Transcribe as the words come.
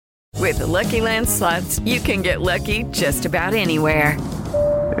With the Lucky Land Slots, you can get lucky just about anywhere.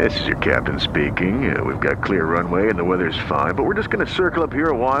 This is your captain speaking. We've got clear runway and the weather's fine, but we're just going to circle up here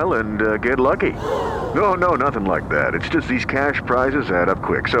a while and get lucky. No, nothing like that. It's just these cash prizes add up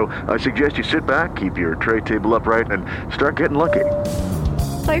quick. So I suggest you sit back, keep your tray table upright, and start getting lucky.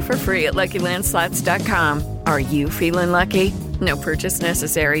 Play for free at LuckyLandSlots.com. Are you feeling lucky? No purchase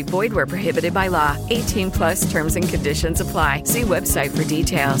necessary. Void where prohibited by law. 18+ terms and conditions apply. See website for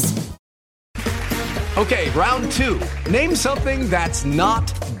details. Okay, round two. Name something that's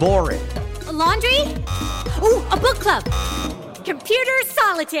not boring. A laundry? Ooh, a book club. Computer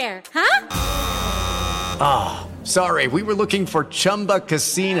solitaire, huh? Ah, sorry, we were looking for Chumba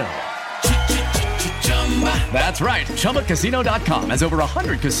Casino. That's right, ChumbaCasino.com has over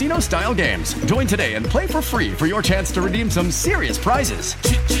 100 casino-style games. Join today and play for free for your chance to redeem some serious prizes.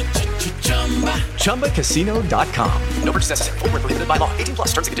 ChumbaCasino.com. No purchase necessary. Void where prohibited by law. 18+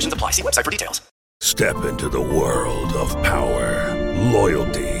 terms and conditions apply. See website for details. Step into the world of power,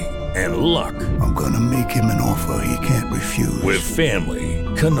 loyalty, and luck. I'm gonna make him an offer he can't refuse. With family,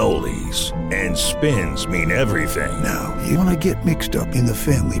 cannolis, and spins mean everything. Now, you wanna get mixed up in the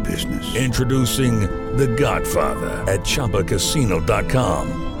family business. Introducing The Godfather at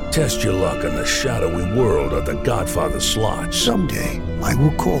ChumbaCasino.com. Test your luck in the shadowy world of The Godfather slot. Someday, I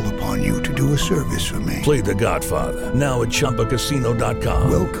will call upon you to do a service for me. Play The Godfather, now at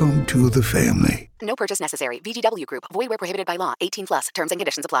ChumbaCasino.com. Welcome to the family. No purchase necessary. VGW Group. Void where prohibited by law. 18+. Terms and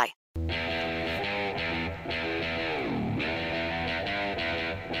conditions apply.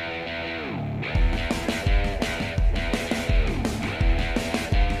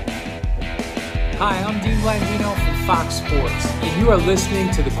 Hi, I'm Dean Blandino from Fox Sports, and you are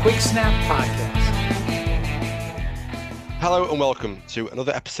listening to the Quick Snap Podcast. Hello and welcome to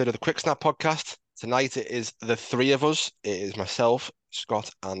another episode of the Quick Snap Podcast. Tonight it is the three of us. It is myself,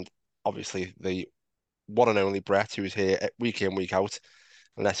 Scott, and obviously the one and only Brett, who is here week in, week out,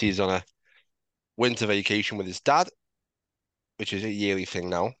 unless he's on a winter vacation with his dad, which is a yearly thing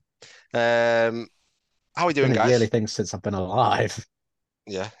now. How are we doing, It's been guys? a yearly thing since I've been alive.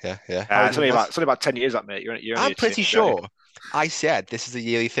 Yeah. It's only about 10 years up, mate. You're only I'm pretty sure I said this is a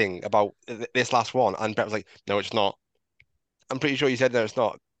yearly thing about this last one, and Brett was like, no, it's not. I'm pretty sure you said no, it's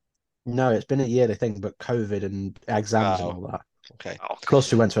not. No, it's been a yearly thing, but COVID and exams and all that. Okay.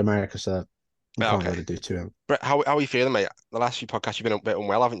 Plus, we went to America, so we can't Okay. really do too. Brett, how are you feeling, mate? The last few podcasts you've been a bit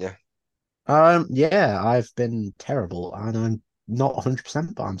unwell, haven't you? Yeah, I've been terrible, and I'm not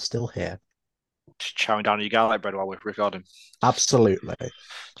 100%, but I'm still here. Just chowing down on your garlic bread while we're recording. Absolutely.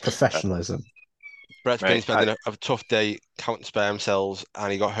 Professionalism. Brett's been Mate, spending a tough day counting sperm cells,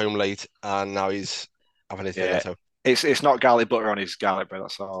 and he got home late, and now he's having his dinner. So It's not garlic butter on his garlic bread.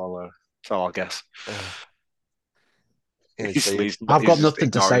 That's all I'll guess. I've got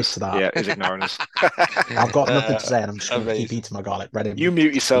nothing to say to that. Yeah, he's ignoring us. I've got nothing to say, and I'm just going to keep Amazing. eating my garlic bread. You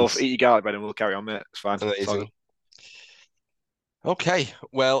mute yourself, eat your garlic bread, and we'll carry on, mate. It's fine. Amazing. Okay,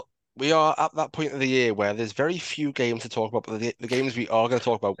 well, we are at that point of the year where there's very few games to talk about, but the games we are going to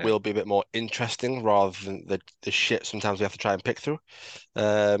talk about will be a bit more interesting rather than the shit sometimes we have to try and pick through.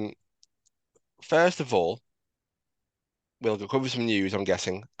 First of all, we'll go cover some news, I'm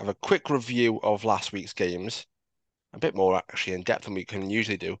guessing, have a quick review of last week's games, a bit more actually in depth than we can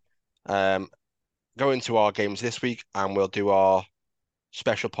usually do. Go into our games this week, and we'll do our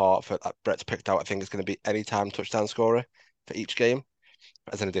special part for that Brett's picked out. I think it's going to be anytime touchdown scorer for each game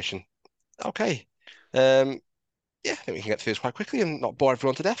as an addition. Okay. I think we can get through this quite quickly and not bore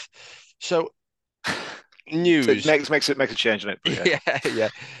everyone to death. So, news. So it makes a change on it.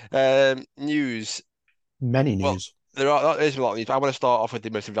 Yeah. News. Many news. Well, there is a lot of news. But I want to start off with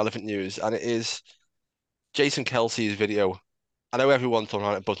the most relevant news, and it is Jason Kelsey's video. I know everyone's talking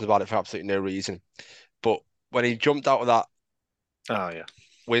around buzzing about it for absolutely no reason, but when he jumped out of that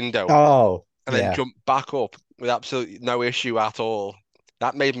window and then jumped back up with absolutely no issue at all,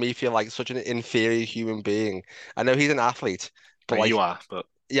 that made me feel like such an inferior human being. I know he's an athlete, but you are, but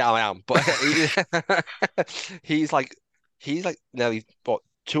yeah, I am. But he's like nearly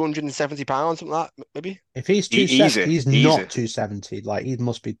 270 pounds, something like that, maybe. If he's 270, he's not 270. Like, he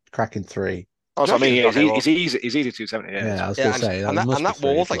must be cracking 3. Oh, so I mean, he's easy 270. Yeah, I was going to say and that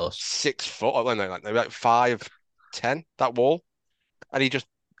wall's like 6 foot. I don't know, like 5'10", that wall, and he just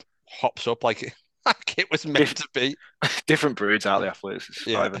hops up like it was meant to be. Different broods out the athletes. It's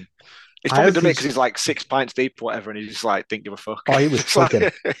probably done it because he's like 6 pints deep or whatever, and he just like didn't give a fuck. Oh, he was chugging.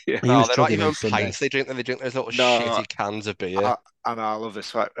 No, they're not even pints. They drink those little shitty cans of beer. I love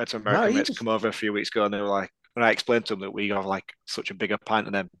this. I had some American mates come over a few weeks ago, and they were like, when I explained to them that we have like such a bigger pint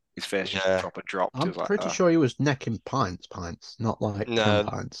than them, his face just proper dropped. I'm pretty sure he was necking pints, not like 10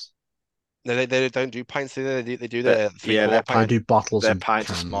 pints. No, they don't do pints. They do the three-quarter I do bottles their and pints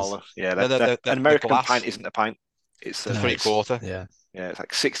cans. are smaller. Yeah, The an American glass. pint isn't a pint. It's a three-quarter. Yeah. Yeah, it's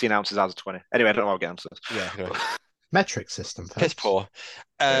like 16 ounces out of 20. Anyway, I don't know how to get Yeah, anyway. Metric system, folks. Piss poor.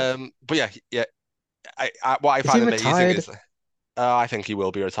 But yeah. What I Is find he amazing retired? is I think he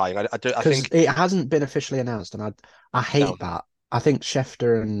will be retiring. I think it hasn't been officially announced, and I hate that. I think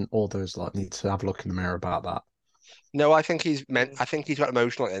Schefter and all those lot need to have a look in the mirror about that. No, I think he's got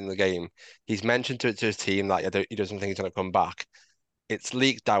emotional in the game. He's mentioned to his team that he doesn't think he's going to come back. It's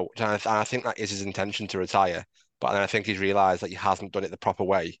leaked out, and I think that is his intention to retire. But then I think he's realised that he hasn't done it the proper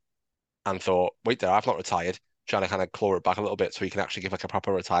way, and thought, "Wait there, I've not retired." Trying to kind of claw it back a little bit so he can actually give like a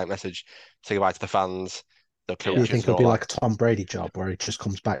proper retirement message, say goodbye to the fans, the coaches. Do you think it'll be like a Tom Brady job where he just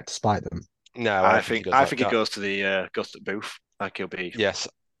comes back to spite them? No, I think he goes to the booth. Like he'll be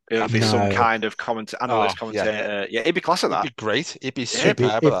It'll be some kind of analyst commentator. Yeah, he'd be class at that. It'd be great. It'd be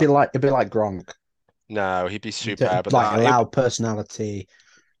superb. It'd be like Gronk. No, he'd be superb. Like a loud personality,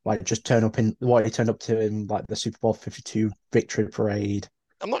 like just turn up in what he turned up to in like the Super Bowl 52 victory parade.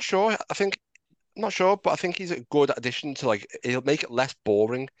 I'm not sure. I'm not sure, but I think he's a good addition to he'll make it less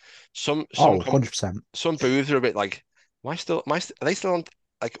boring. 100%. Some booths are a bit like, are they still on,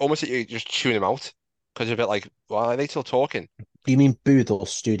 like almost like you just tune them out because you're a bit like, why are they still talking? Do you mean booth or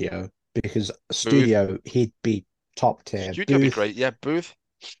studio? Because studio, he'd be top tier. Studio would be great. Yeah, booth.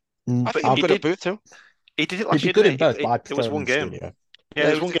 I think he'd be good at booth too. He did it last year. Good in both, but it was one game. Studio. Yeah,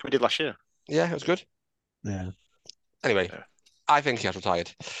 it was one game we did last year. Yeah, it was good. Yeah. Anyway, I think he has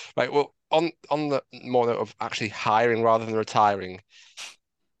retired. Right. Well, on the more note of actually hiring rather than retiring,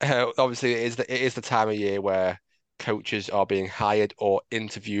 obviously it is the time of year where coaches are being hired or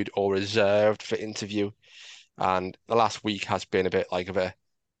interviewed or reserved for interview, and the last week has been a bit like of a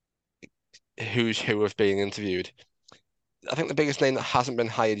who's who of being interviewed. I think the biggest name that hasn't been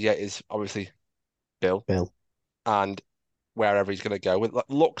hired yet is obviously Bill, and wherever he's going to go. It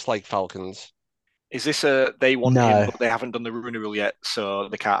looks like Falcons. Is this they want him, but they haven't done the Rooney Rule yet, so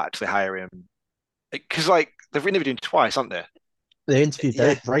they can't actually hire him? Because they've interviewed him twice, haven't they? They interviewed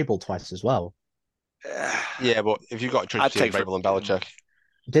Vrabel twice as well. Yeah, but if you've got trust in Vrabel and Belichick,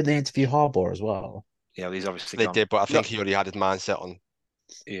 didn't they interview Harbaugh as well? Yeah, he's obviously they did, but I think he already had his mindset on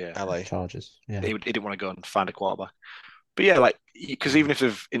LA Chargers. Yeah, he didn't want to go and find a quarterback. But yeah, because even if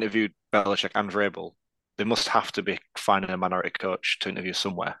they've interviewed Belichick and Vrabel, they must have to be finding a minority coach to interview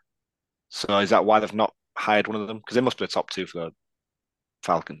somewhere. So is that why they've not hired one of them? Because they must be the top two for the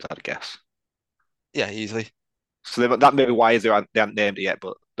Falcons, I'd guess. Yeah, easily. So that may be why they haven't named it yet,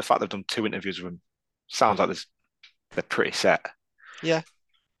 but the fact they've done 2 interviews with him sounds like they're pretty set. Yeah.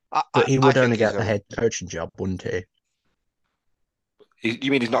 But he would only get the head coaching job, wouldn't he?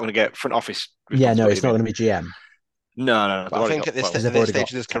 You mean he's not going to get front office? Yeah, no, it's not going to be GM. No. I think at this stage of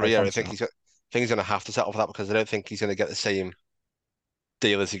his career, I think he's going to have to settle for that because I don't think he's going to get the same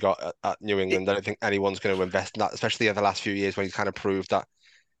deal as he got at New England. I don't think anyone's going to invest in that, especially in the last few years when he's kind of proved that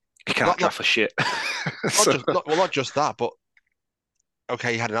he can't draft for shit. Not just that, but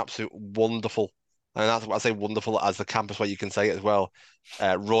okay, he had an absolute wonderful, and that's what I say, wonderful as the campus where you can say it as well,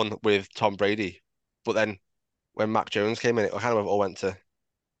 run with Tom Brady. But then when Mac Jones came in, it kind of all went to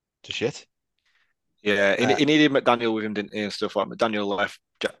shit. Yeah, he needed McDaniel with him, didn't he, and stuff like McDaniel left.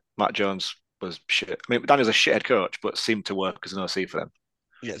 Mac Jones was shit. I mean, McDaniel's a shithead coach, but seemed to work as an OC for them.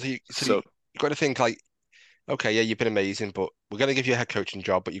 Yeah, so you've got to think okay, yeah, you've been amazing, but we're going to give you a head coaching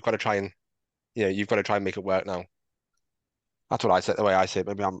job, but you've got to try and, you've got to try and make it work now. That's what I said, the way I say it.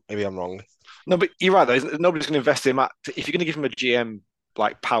 Maybe I'm wrong. No, but you're right, though. Nobody's going to invest in Matt. If you're going to give him a GM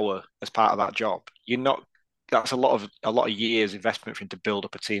power as part of that job, that's a lot of years investment for him to build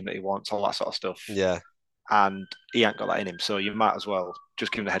up a team that he wants, all that sort of stuff. Yeah. And he ain't got that in him. So you might as well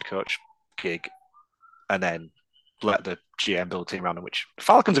just give him the head coach gig and then let the GM build a team around him, which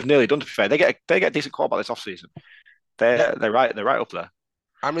Falcons have nearly done, to be fair. They get a decent quarterback this offseason. They're right up there.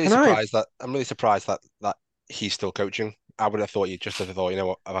 I'm really surprised that he's still coaching. I would have thought you know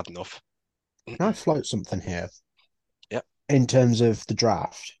what, I've had enough. Can I float something here? Yeah. In terms of the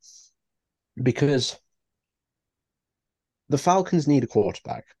draft, because the Falcons need a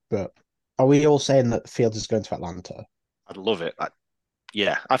quarterback, but are we all saying that Fields is going to Atlanta? I'd love it.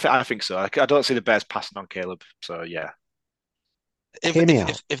 I think so. I don't see the Bears passing on Caleb, so yeah. If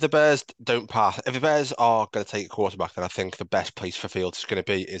the Bears don't pass, if the Bears are going to take a quarterback, then I think the best place for Fields is going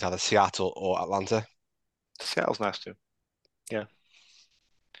to be either Seattle or Atlanta. Seattle's nice too. Yeah.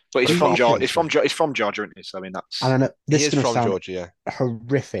 But he's from Georgia. He's from Georgia, isn't he? So I mean, that's. I don't know. This is from Georgia. Yeah.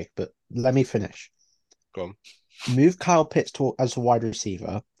 Horrific, but let me finish. Go on. Move Kyle Pitts as a wide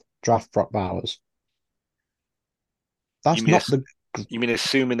receiver. Draft Brock Bowers. That's not You mean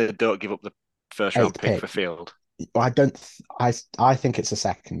assuming they don't give up the first round Eighth pick pick. for Field? I think it's a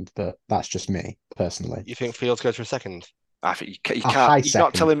second, but that's just me personally. You think Fields goes for a second? I think you A high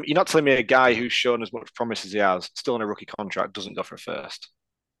can't. second. You're not telling me a guy who's shown as much promise as he has, still on a rookie contract, doesn't go for a first.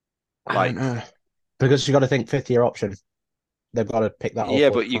 I don't know. Because you got to think 5th-year option. They've got to pick that up. Yeah,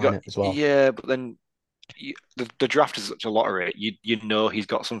 but it as well. Yeah, but then the draft is such a lottery. You know he's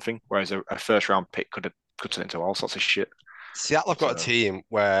got something, whereas a first round pick could turn into all sorts of shit. Seattle have got a team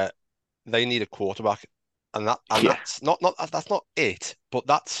where they need a quarterback, and that's not it, but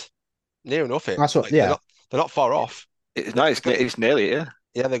that's near enough it. That's what, like, yeah. They're not far off. It's nearly it. Yeah.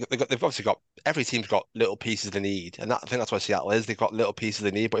 Yeah, they've obviously got every team's got little pieces they need, and I think that's where Seattle is. They've got little pieces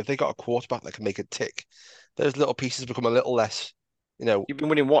they need, but if they got a quarterback that can make it tick, those little pieces become a little less. You've been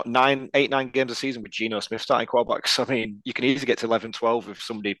winning what 9 games a season with Geno Smith starting quarterbacks. I mean, you can easily get to 11, 12 with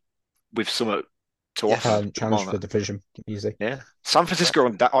somebody with something to offer. Challenge for the division, easy. Yeah, San Francisco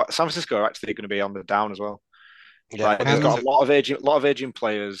are actually going to be on the down as well. Yeah, they've got a lot of aging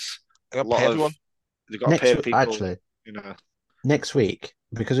players. They've got to pay people. Actually, next week,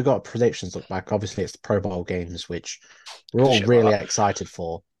 because we've got predictions look back. Obviously, it's the Pro Bowl games, which we're all really excited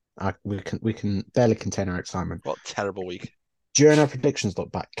for. We can barely contain our excitement. What a terrible week. During our predictions look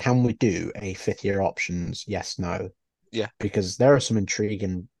back, can we do a 5th-year options? Yes, no. Yeah. Because there are some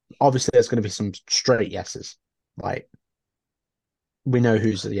intriguing. Obviously, there's going to be some straight yeses. Like, we know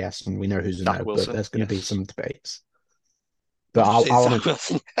who's a yes and we know who's a no, but there's going to be some debates. But I want to.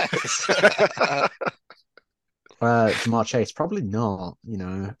 Ja'Marr Chase, probably not,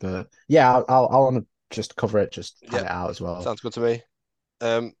 but yeah, I want to just cover it, just have it out as well. Sounds good to me.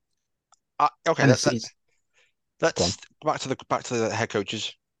 Okay, let's go back to the head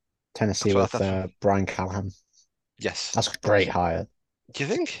coaches. Tennessee with Brian Callahan. Yes, that's a great hire. Do you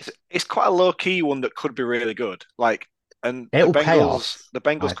think it's quite a low key one that could be really good? And it'll pay off. The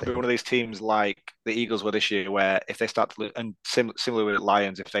Bengals could be one of these teams like the Eagles were this year, where if they start to lose, and similarly with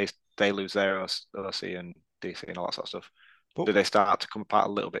Lions, if they lose their OC and DC and all that sort of stuff, do they start to come apart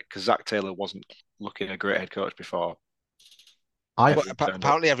a little bit? Because Zach Taylor wasn't looking a great head coach before.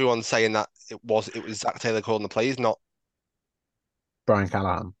 Apparently, everyone's saying that it was Zach Taylor calling the plays, not Brian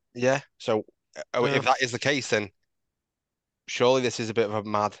Callahan. Yeah. So if that is the case, then surely this is a bit of a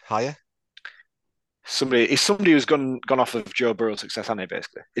mad hire. Somebody who's gone off of Joe Burrow's success, hasn't he?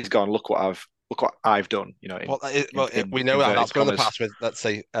 Basically, he's gone. Look what I've done. We know that that's gone in the past with, let's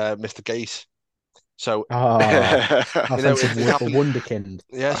say, Mr. Gase. So, offensive wonderkind.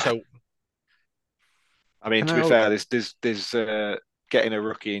 Yeah. So, I mean, to be fair, there's getting a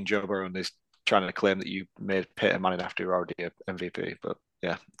rookie in Joe Burrow and there's trying to claim that you made Peyton Manning after you're already an MVP. But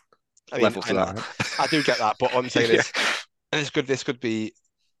yeah, level to that. I do get that, but what I'm saying is, this could be.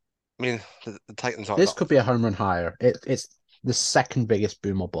 I mean, the Titans aren't. This could be a home run hire. It's the second biggest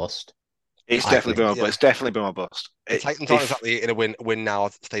boom or bust. It's definitely boom or bust. It's definitely boom or bust. The Titans aren't exactly in a win now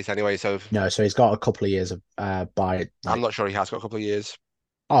state anyway. So so he's got a couple of years of by. I'm not sure he has got a couple of years.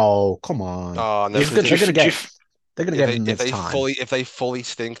 Oh come on! Oh, no, they're going to get him this time. If they fully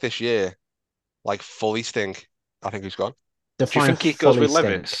stink this year, like fully stink, I think he's gone. Do you think he goes with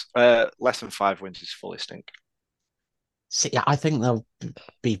Levis? Less than 5 wins is fully stink. See, I think they'll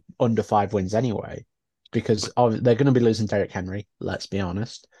be under 5 wins anyway, because they're going to be losing Derrick Henry. Let's be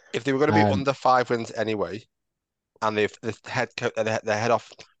honest. If they were going to be under 5 wins anyway, and the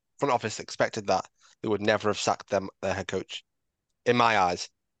front office expected that, they would never have sacked their head coach. In my eyes,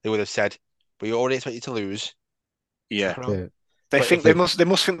 they would have said, "We already expect you to lose." Yeah. They must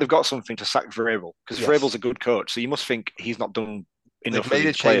think they've got something to sack Vrabel, because Vrabel's a good coach, so you must think he's not done enough. They've made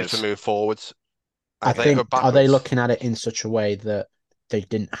a change to move forwards. I think, are they looking at it in such a way that they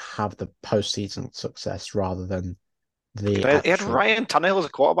didn't have the postseason success rather than the? He had Ryan Tannehill as a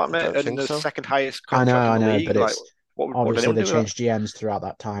quarterback, mate, and the second highest contract in the league. But obviously they changed GMs throughout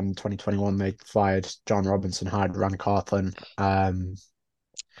that time. In 2021, they fired John Robinson, hired Randy Carthon.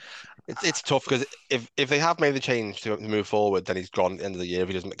 It's tough because if they have made the change to move forward, then he's gone at the end of the year if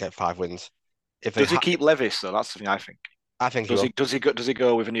he doesn't get 5 wins. Does he keep Levis though? That's something I think. I think does he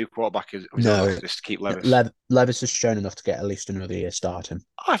go with a new quarterback? No, just to keep Levis. Levis has shown enough to get at least another year starting.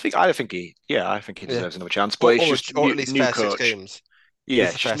 I think he deserves another chance. But it's just at least new fair coach. 6 games. Yeah,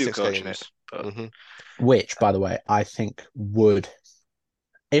 it's just new coach. Which, by the way, I think would,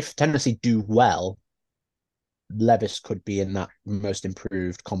 if Tennessee do well, Levis could be in that most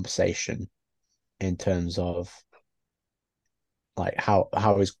improved conversation in terms of like how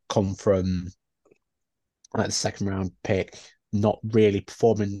he's come from like the second round pick, not really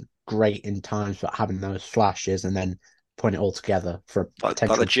performing great in times, but having those flashes, and then putting it all together for a like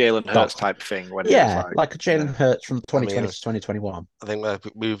potential the Jalen Hurts type thing. When like a Jalen Hurts from 2020 to 2021. I think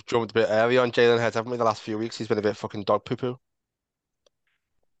we've jumped a bit early on Jalen Hurts, haven't we? The last few weeks, he's been a bit fucking dog poo poo.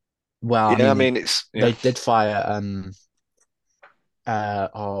 Well, yeah, they did fire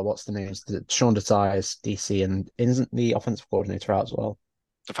what's the name? Sean Desai's DC, and isn't the offensive coordinator out as well?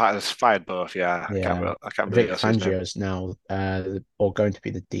 They've fired both. Yeah, I can't Vic Fangio's now or going to be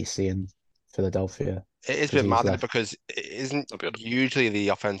the DC in Philadelphia. It is a bit mad because it isn't usually the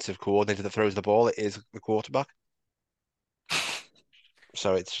offensive coordinator that throws the ball; it is the quarterback.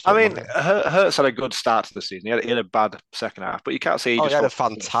 So it's. Hurts had a good start to the season. He had a bad second half, but you can't say he had a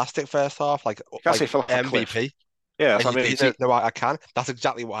fantastic first half, like MVP. Yeah, I can. That's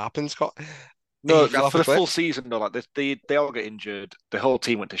exactly what happened, Scott. No, for the full season, though, like they all get injured. The whole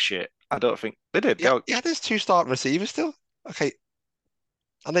team went to shit. I don't think they did. Yeah, there's 2 starting receivers still. Okay,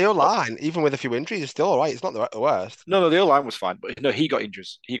 and the O-line, even with a few injuries, is still all right. It's not the worst. No, the O-line was fine, but no, he got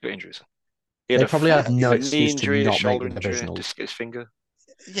injuries. He They probably have no excuse injury, to not shoulder make the injury, divisional. just his finger.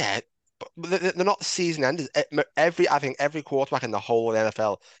 Yeah, but they're not season enders. I think every quarterback in the whole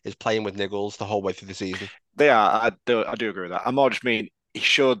NFL is playing with niggles the whole way through the season. They are. I do agree with that. I more just mean he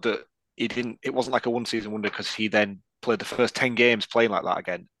showed that it wasn't like a one season wonder because he then played the first 10 games playing like that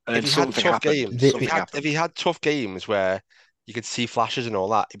again. And then something happened. If he had tough games where you could see flashes and all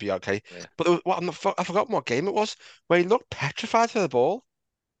that, he'd be okay. Yeah. But I forgot what game it was where he looked petrified for the ball.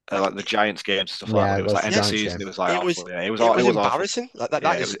 Like the Giants games and stuff like that. It was like end of season. It was like it was embarrassing.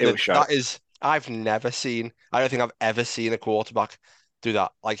 I've never seen. I don't think I've ever seen a quarterback do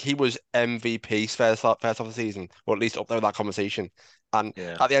that. Like he was MVP first half of the season, or at least up there with that conversation. And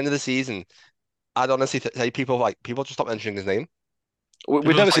at the end of the season, I'd honestly say people just stop mentioning his name.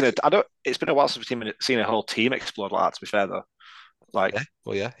 We've never seen it. It's been a while since we've seen a whole team explode like that. To be fair, though,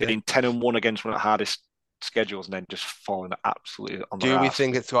 being 10-1 against one of the hardest schedules and then just falling absolutely on their ass. Do we ass.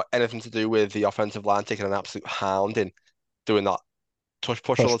 think it's got anything to do with the offensive line taking an absolute hounding, doing that push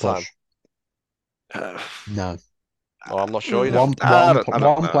all the time? No. Well, I'm not sure. One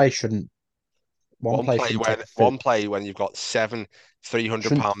play shouldn't. One play when you've got 7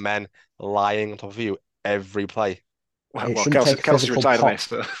 300-pound men lying on top of you every play. Kelsey retired me.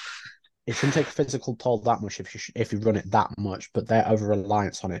 So. It shouldn't take a physical toll that much if you run it that much, but their over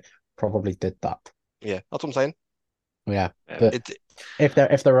reliance on it probably did that. Yeah, that's what I'm saying. Yeah, but if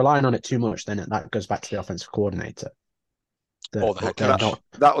they're relying on it too much, then that goes back to the offensive coordinator.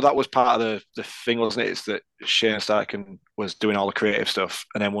 That was part of the thing, wasn't it? It's that Shane Steichen was doing all the creative stuff,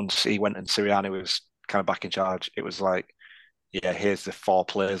 and then once he went and Sirianni was kind of back in charge, it was like, yeah, here's the 4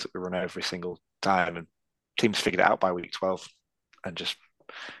 players that we run every single time, and teams figured it out by week 12, and just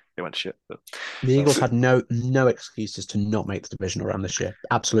they went to shit. But the Eagles had no excuses to not make the divisional round this year.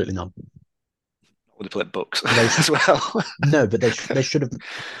 Absolutely none. They played Bucks as well. No, but they should have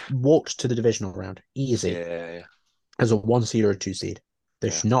walked to the divisional round easy. Yeah. As a 1 seed or a 2 seed. They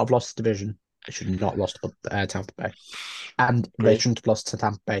should not have lost the division. They should not have lost to Tampa Bay. And they shouldn't have lost to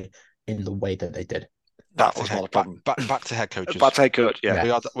Tampa Bay in the way that they did. That was not a problem. Back to head coaches. Back to head coach,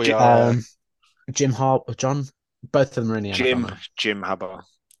 yeah. We are John, both of them are in the NFL. Jim Harbaugh.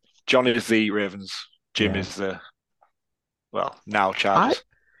 John is the Ravens. Jim is the, now Chargers.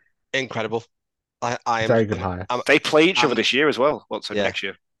 Incredible. I am very good hire. They play each other this year as well. Next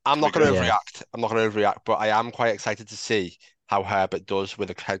year? I'm not going to overreact. I'm not going to overreact, but I am quite excited to see how Herbert does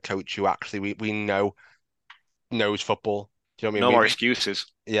with a head coach who actually we know knows football. Do you know what I mean? No more excuses.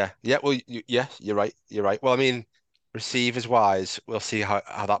 Yeah. Well, you're right. Well, I mean, receivers wise, we'll see how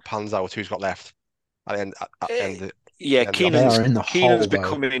that pans out. Who's got left at the end? Keenan's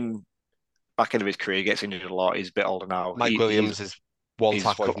becoming back end of his career. He gets injured a lot. He's a bit older now. Mike Williams is one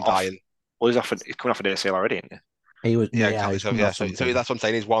tackle away from dying. Well, he's coming off an ACL already, isn't he? He was, So that's what I'm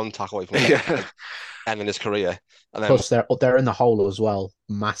saying. He's one tackle away from ending his career. And then, plus, they're in the hole as well,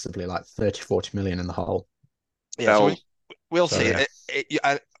 massively, like 30-40 million in the hole. Yeah, so we'll see.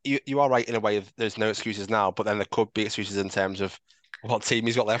 Yeah. You are right in a way. There's no excuses now, but then there could be excuses in terms of what team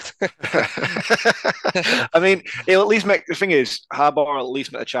he's got left. I mean, he'll at least make the thing is Harbaugh at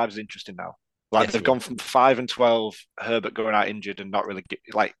least make the Chargers interesting now. Like they've gone from 5-12, Herbert going out injured and not really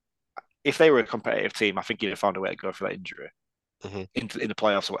if they were a competitive team, I think he'd have found a way to go for that injury in the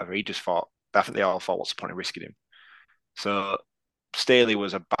playoffs or whatever. He just thought, I think they all thought, what's the point of risking him? So Staley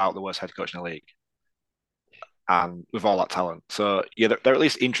was about the worst head coach in the league, and with all that talent. So yeah, they're at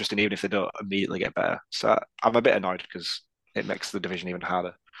least interesting, even if they don't immediately get better. So I'm a bit annoyed because it makes the division even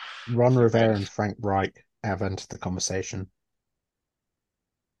harder. Ron Rivera and Frank Reich have entered the conversation.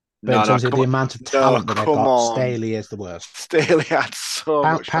 But in terms of the amount of talent that they've got, Staley is the worst. Staley had so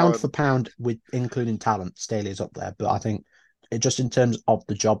much pound for pound, with including talent, Staley is up there. But I think just in terms of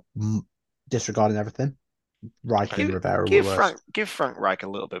the job, disregarding everything, Reich and Rivera were worse. Give Frank Reich a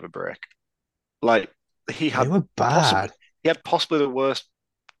little bit of a break. Like they were bad. He had possibly the worst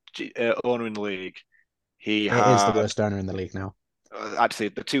owner in the league. It is the worst owner in the league now. Actually,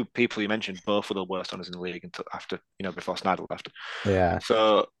 the two people you mentioned, both were the worst owners in the league until after, before Snyder left. Yeah.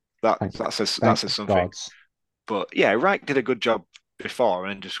 So that says something. Gods. But yeah, Reich did a good job before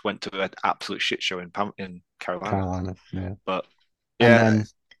and just went to an absolute shit show in Carolina. Yeah. But yeah. And then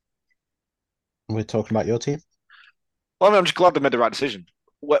we're talking about your team. Well, I'm just glad they made the right decision.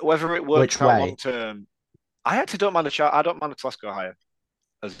 Whether it works out long term, I actually don't mind I don't mind the Telesco hire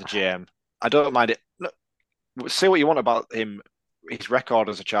as the GM. I don't mind it. Look, say what you want about him, his record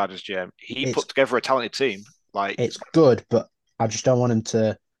as a Chargers GM. He put together a talented team. Like it's good, but I just don't want him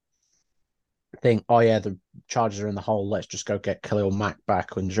to think, oh yeah, the Chargers are in the hole. Let's just go get Khalil Mack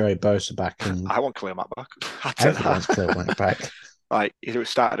back and Joey Bosa back. And I want Khalil Mack back. Everyone wants Khalil Mack back. Like he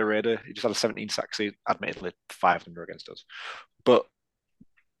started a Raider. He just had a 17 sack season. Admittedly, 5 of them were against us, but.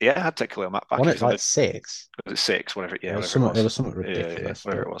 Yeah, I'd take Khalil Mack back. Wasn't it like 6? Was it 6? Whatever. Yeah, it was something ridiculous.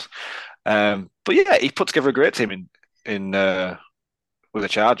 Whatever it was. But yeah, he put together a great team in with the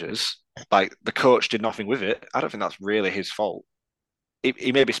Chargers. Like the coach did nothing with it. I don't think that's really his fault.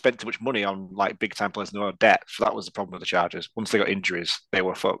 He maybe spent too much money on like big time players and no depth. So that was the problem with the Chargers. Once they got injuries, they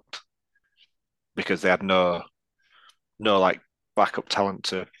were fucked because they had no like backup talent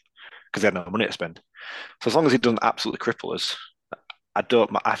because they had no money to spend. So as long as he doesn't absolutely cripple us. I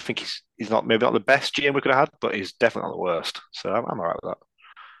think he's maybe not the best GM we could have had, but he's definitely not the worst. So I'm all right with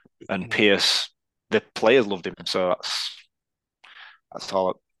that. And Pierce, the players loved him, so that's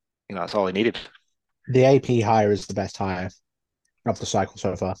all. That's all he needed. The AP hire is the best hire of the cycle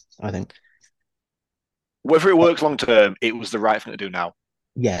so far, I think. Whether it works long term, it was the right thing to do now.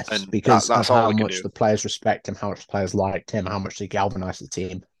 Yes, and because that's of how much the players respect him, how much the players liked him, how much they galvanized the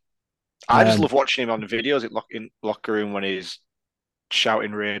team. I just love watching him on the videos in locker room when he's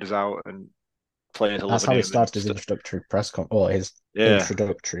shouting Raiders out and players. That's how he started his introductory press conference.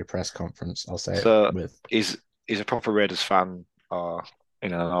 Introductory press conference. I'll say it with. He's a proper Raiders fan, or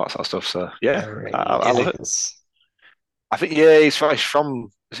all that sort of stuff. So yeah, I love it. I think he's from.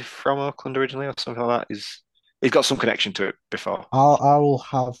 Is he from Oakland originally or something like that? He's got some connection to it before. I will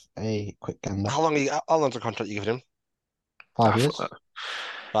have a quick gander. How long's the contract you giving him? 5 years.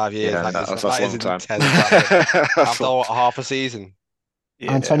 5 years. Yeah, that's a long time. After half a season.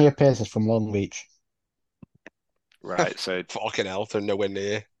 Yeah. Antonio Pierce is from Long Beach. Right, so fucking hell, they're nowhere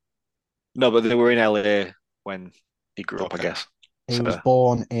near. No, but they were in LA when he grew up, I guess. He was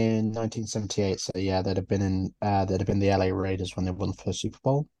born in 1978, so yeah, they'd have been the LA Raiders when they won the first Super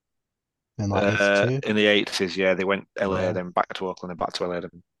Bowl. In like 82. In the 80s, yeah, they went LA, then back to Oakland, then back to LA,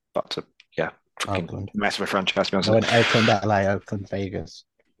 then back to Oakland. Mess of a franchise. They went Oakland, LA, Oakland, Vegas.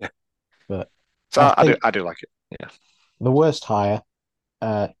 Yeah, but so I do like it. Yeah, the worst hire.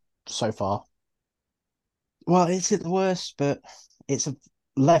 So far. Well, is it the worst? But it's a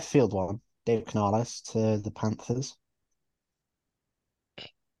left field one. David Canales to the Panthers.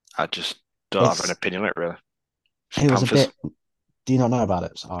 I just don't have an opinion on it, really. It was a bit. Do you not know about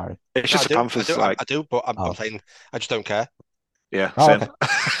it? Sorry. It's just the Panthers. I do, but I'm saying I just don't care. Yeah, same.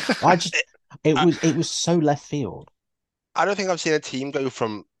 Okay. It was so left field. I don't think I've seen a team go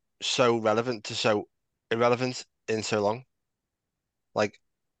from so relevant to so irrelevant in so long. Like,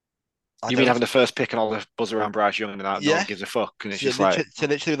 you mean having the first pick and all the buzz around Bryce Young and that? No one gives a fuck, and it's just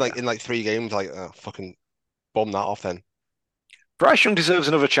literally like in like 3 games, like fucking bomb that off. Then Bryce Young deserves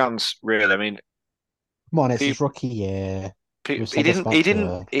another chance, really. I mean, come on, it's his rookie year. He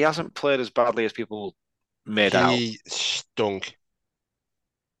hasn't played as badly as people made out. He stunk.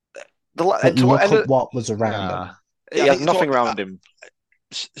 Look at what was around him. He had nothing around him.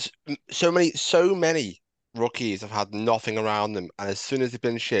 So many rookies have had nothing around them, and as soon as they've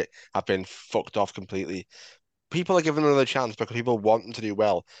been shit, have been fucked off completely. People are giving them another chance because people want them to do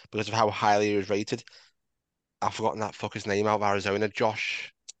well because of how highly he was rated. I've forgotten that fucker's name out of Arizona,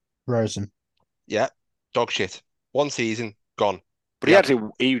 Josh Rosen. Yeah, dog shit. 1 season gone. But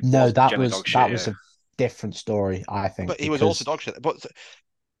that was a different story, I think. But he was also dog shit. But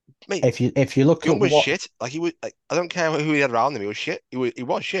mate, if you look at what shit, like he was, like, I don't care who he had around him. He was shit. He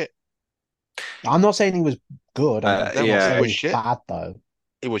was shit. I'm not saying he was good. He was shit. Bad though.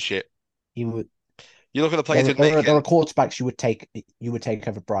 He was shit. He would. You look at the players. There are quarterbacks you would take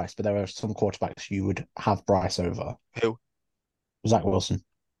over Bryce, but there are some quarterbacks you would have Bryce over. Who? Zach Wilson.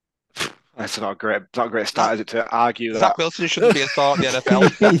 It's not a great start, is it, to argue that Zach Wilson shouldn't be a star in the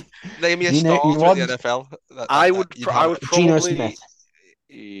NFL? Name me a star in the NFL. I would probably. Geno Smith.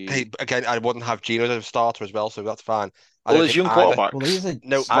 Hey, again, I wouldn't have Geno as a starter as well, so that's fine. Well, as young quarterback,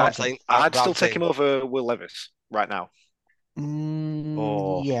 I'd still take him over Will Levis right now.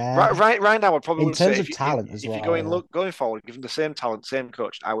 Yeah. Right now, I'd probably in terms of talent as well. If you're going forward, give him the same talent, same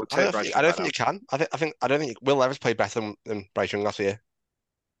coach, I would take Bryce. I don't think you can. I don't think Will Levis played better than Bryce Young last year.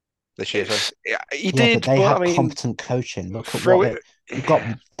 This year, he did. But they had competent coaching. Look at what you've got: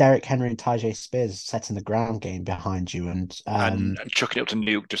 Derrick Henry and Tyjae Spears setting the ground game behind you, and chucking it up to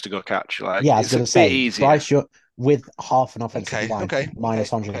Nuke just to go catch. I was going to say Bryce Young with half an offensive line,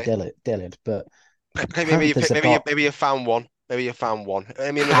 minus Andre Dillard, but maybe you found one. Maybe you found one.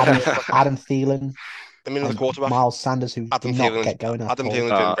 I mean, Adam Thielen. I mean, the quarterback, Miles Sanders, who did not get going. Adam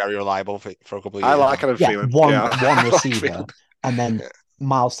Thielen's been very reliable for a couple of years. I like Adam Thielen. One receiver, and then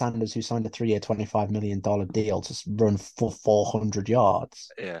Miles Sanders, who signed a 3-year, $25 million deal to run for 400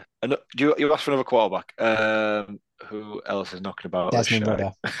 yards. Yeah. And you asked for another quarterback. Who else is knocking about? Desmond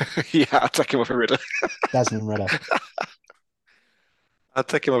Ridder. Yeah, I'll take him over Ridder. Desmond Ridder. I'd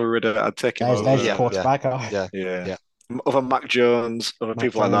take him over Ridder. I'd take him over. There's your quarterback. Yeah. Other Mac Jones, other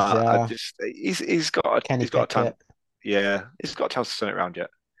people like that. He's got a chance. Yeah, he's got a chance to turn it around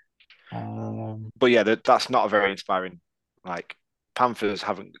yet. But yeah, that's not a very inspiring. Panthers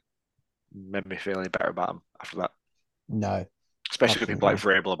haven't made me feel any better about him after that. No. Especially with people like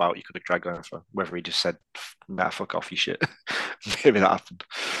Vrabel about you could have dragged on for whether he just said, nah, fuck off, you shit. Maybe that happened.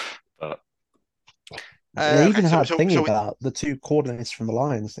 But they even had thinking about the two coordinators from the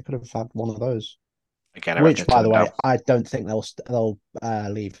Lions. They could have had one of those. Again, which, by the way, I don't think they'll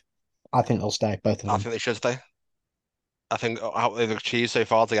leave. I think they'll stay, both of them. I think they should stay. I think how they've achieved so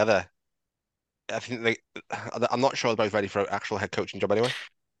far together. I'm not sure they're both ready for an actual head coaching job anyway.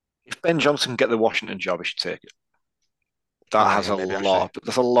 If Ben Johnson can get the Washington job, he should take it. That has a lot.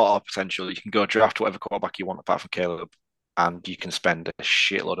 There's a lot of potential. You can go draft whatever quarterback you want, apart from Caleb, and you can spend a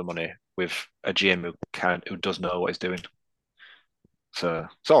shitload of money with a GM who does know what he's doing. So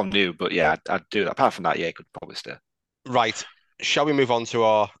it's all new, but yeah, I'd do that. Apart from that, he could probably stay. Right. Shall we move on to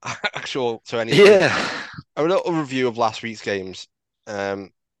our actual a little review of last week's games? Should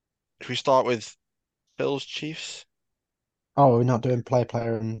we start with Bills Chiefs? Oh, we're not doing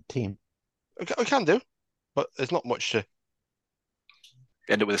player, and team. We can do, but there's not much to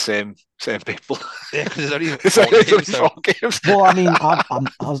end up with the same people. Yeah, because there's only four games. Well, I mean, I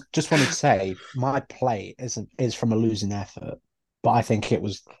just wanted to say my play is from a losing effort, but I think it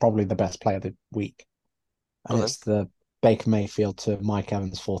was probably the best play of the week, and it's the Baker Mayfield to Mike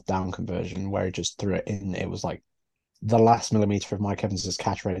Evans 4th down conversion where he just threw it in. It was like the last millimeter of Mike Evans'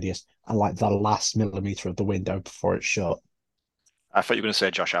 catch radius and like the last millimeter of the window before it shut. I thought you were going to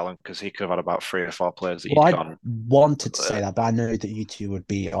say Josh Allen because he could have had about 3 or 4 players that I wanted to say that, but I know that you two would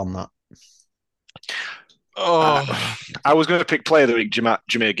be on that. I was going to pick player of the week.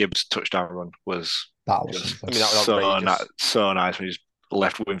 Jahmyr Gibbs' touchdown run was so nice when he just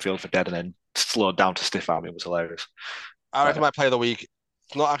left Winfield for dead and then slowed down to stiff arm. It was hilarious. I reckon my play of the week,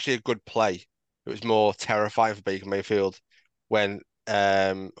 it's not actually a good play. It was more terrifying for Baker Mayfield when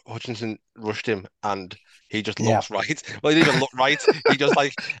Hutchinson rushed him and he just looked right. Well, he didn't even look right. He just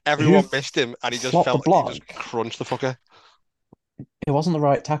everyone missed him and he just felt like he just crunched the fucker. It wasn't the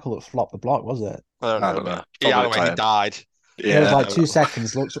right tackle that flopped the block, was it? I don't know. Yeah, he died. Yeah. It was like 2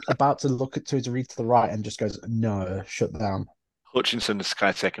 seconds, looks about to look to his read to the right and just goes, no, shut down. Hutchinson is kind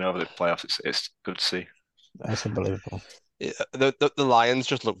of taking over the playoffs. It's good to see. That's unbelievable. Yeah, the Lions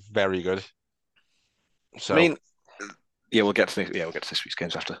just look very good. So I mean, we'll get to this week's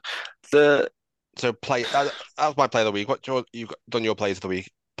games after. That was my play of the week. What you've done your plays of the week?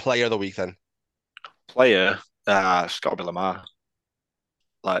 Player of the week then? Player, it's got to be Lamar.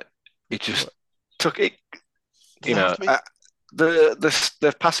 He just took it. The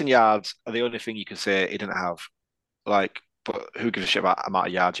passing yards are the only thing you can say he didn't have. But who gives a shit about the amount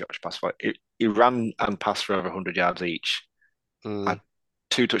of yards you actually passed for? He ran and passed for over 100 yards each. Had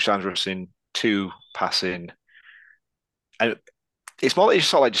 2 touchdowns rushing, 2 passing. And it's more like he's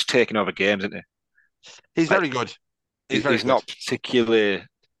sort of just taking over games, isn't he? He's very good. He's not particularly,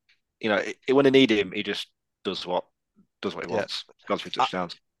 when they need him, he just does what he wants. Got 3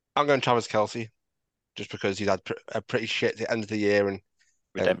 touchdowns. I'm going Travis Kelce, just because he's had a pretty shit at the end of the year and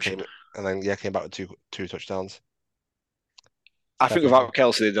redemption, came back with two touchdowns. I think without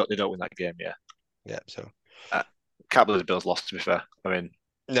Kelce, they don't win that game. Yeah. So can't believe the Bills lost. To be fair, I mean,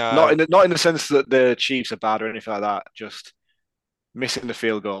 no, not in the sense that the Chiefs are bad or anything like that. Just missing the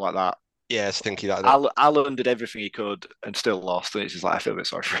field goal like that. Yeah, it's stinky that. Alan did everything he could and still lost. And it's just like I feel a bit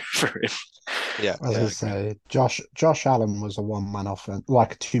sorry for him. Yeah, as I say, Josh Allen was a one-man offense,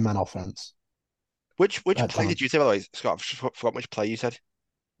 like a two-man offense. Which play did you say, by the way, Scott? I forgot which play you said.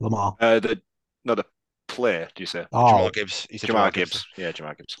 Lamar. The player. Do you say? Jamal Gibbs. You said Jamal Gibbs. Yeah,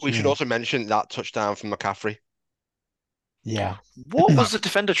 Jamal Gibbs. We should also mention that touchdown from McCaffrey. Yeah. What was the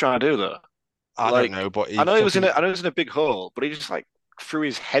defender trying to do though? I don't know, but I know he was in a big hole, but he just like threw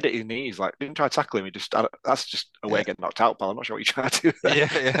his head at his knees, like didn't try to tackle him. That's just a way of getting knocked out, pal. I'm not sure what you're trying to do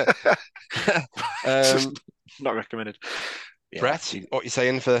there. Yeah. Not recommended. Yeah. Brett, what are you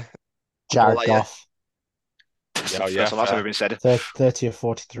saying for Jared Goff? That's ever been said. 30 of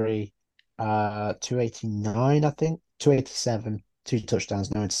 43, 289, I think, 287, 2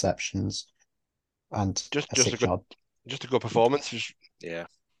 touchdowns, no interceptions, and just a good performance. Yeah.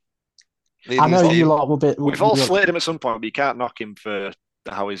 I know you lot will be. We've all slated him at some point, but you can't knock him for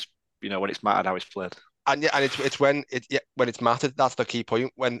how he's, when it's mattered how he's played. And it's when it's mattered. That's the key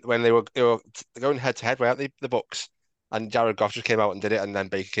point. When they were going head to head, weren't they, the Bucs? And Jared Goff just came out and did it, and then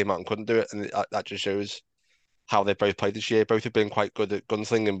Baker came out and couldn't do it, and that just shows how they both played this year. Both have been quite good at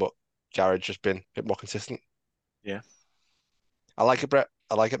gunslinging, but Jared's just been a bit more consistent. Yeah, I like it, Brett.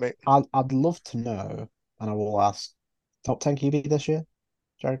 I like it, mate. I'd love to know, and I will ask, top 10 QB this year?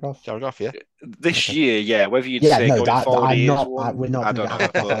 Jared Goff, yeah. This year, yeah. Whether you'd say going forward, we're not going to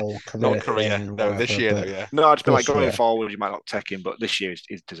the whole career thing. No, this year, though, yeah. No, I'd just be like going forward, you might not take him, but this year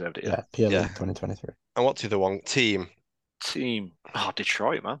he's deserved it. Yeah, purely 2023. And what's the other one? Team. Oh,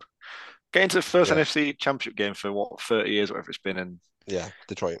 Detroit, man. Getting to the first NFC Championship game for 30 years, whatever it's been, and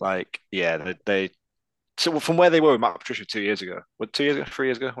Detroit. They. So from where they were with Matt Patricia 2 years ago, 3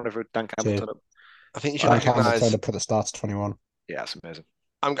 years ago, whenever Dan Campbell turned up. I think you should Dan Campbell turned up at the start of 21. Yeah, that's amazing.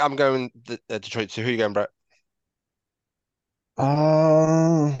 I'm going Detroit. So who are you going, Brett? There's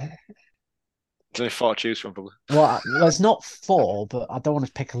only 4 to choose from, probably. Well, there's not 4, but I don't want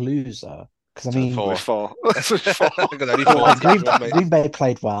to pick a loser because I mean, 4. Green Bay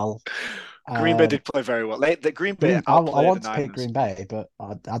played well. Green Bay did play very well. Green Bay. I want to pick Green Bay, but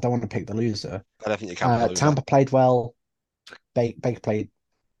I don't want to pick the loser. I don't think you can. Tampa played well. Baker played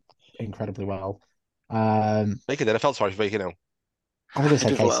incredibly well. Baker did. I felt sorry for Baker now. I'm going to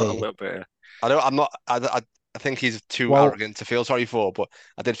say KC. A little bit. I know. I'm not. I think he's too arrogant to feel sorry for, but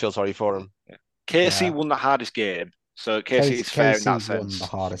I did feel sorry for him. Yeah. KC won the hardest game, so KC is fair in that sense. Won the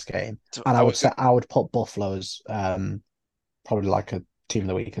hardest game, and I would put Buffalo as probably like a team of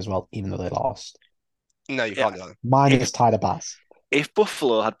the week as well, even though they lost. No, you can't do that. Mine is Tyler Bass. If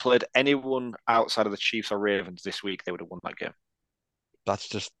Buffalo had played anyone outside of the Chiefs or Ravens this week, they would have won that game.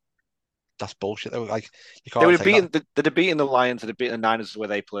 That's bullshit. Like you can't. They would have beaten. They'd have beaten the Lions. They'd have beaten the Niners where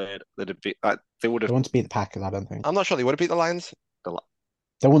they played. They'd have beat. They would have. They want to beat the Packers. I don't think. I'm not sure they would have beat the Lions.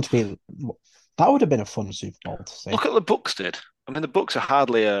 They want to beat. That would have been a fun Super Bowl to see. Look at the Bucs did. I mean, the Bucs are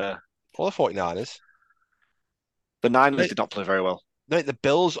hardly a. Well, the 49ers. The Niners did not play very well. No, the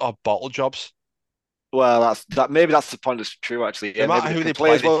Bills are bottle jobs. Well, maybe that's the point. That's true, actually. Yeah, no matter who they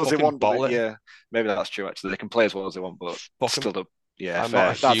play as well as they want. Yeah, maybe that's true. Actually, they can play as well as they want, but still, I'm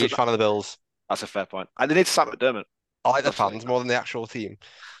not a huge fan of the Bills. That's a fair point. And they need to Sam McDermott. I like the fans more than the actual team.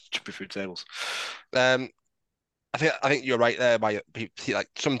 Jumping through tables. I think you're right there. Like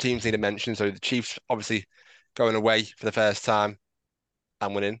some teams need a mention. So the Chiefs obviously going away for the first time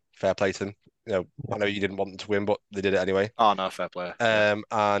and winning. Fair play to them. I know you didn't want them to win, but they did it anyway. Oh no, fair play.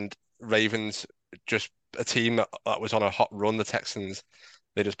 And Ravens, just a team that was on a hot run. The Texans,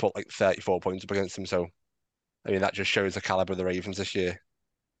 they just put like 34 points up against them. So, I mean, that just shows the caliber of the Ravens this year.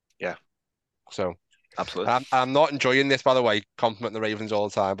 Yeah. So, absolutely. I'm not enjoying this, by the way, complimenting the Ravens all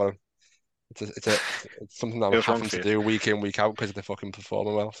the time, but it's something that I'm having to do week in, week out because they're fucking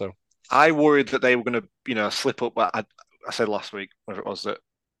performing well. So, I worried that they were going to, slip up. But I said last week, whatever it was, that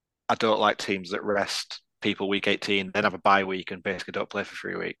I don't like teams that rest people week 18, then have a bye week and basically don't play for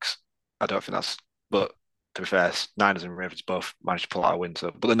 3 weeks. I don't think that's. But to be fair, Niners and Ravens both managed to pull out a win.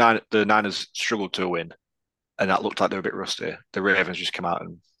 So, but the Niners struggled to win, and that looked like they were a bit rusty. The Ravens just came out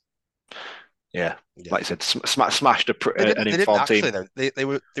and. Yeah, like you said, smashed an informed team. They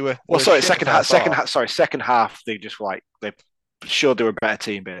were. Well, sorry, second half. They just were like they showed they were a better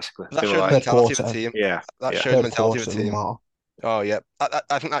team. Basically, that shows the mentality of the team. Yeah, that shows the mentality of the team. Oh yeah,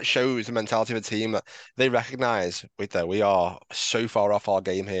 I think that shows the mentality of the team that they recognise. We are so far off our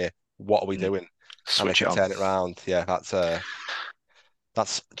game here. What are we doing? Switch and they can turn it around. Yeah,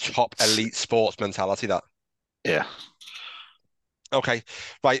 that's top elite sports mentality. That. Yeah. Okay,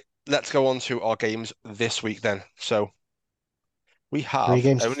 right. Let's go on to our games this week then. So we have only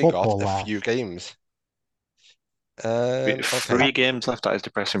got a few games. 3 games left. That is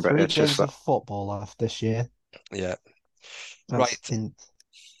depressing, but 3 it's games just that. of football left this year. Yeah. That's right.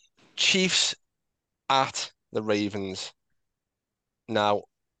 Chiefs at the Ravens. Now,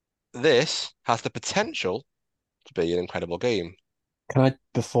 this has the potential to be an incredible game. Can I,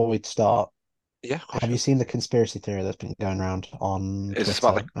 before we start? Yeah. Have you seen the conspiracy theory that's been going around on It's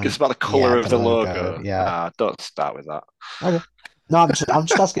Twitter? It's about the color of the logo. Yeah. Don't start with that. Okay. No, I'm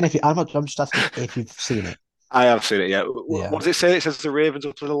just asking if I'm just asking if you've seen it. I have seen it. Yeah. What does it say? It says the Ravens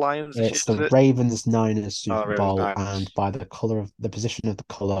up to the Lions. It's the Ravens Niners Super Ravens, Bowl, Niners. and by the color of the position of the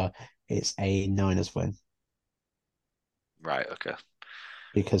color, it's a Niners win. Right. Okay.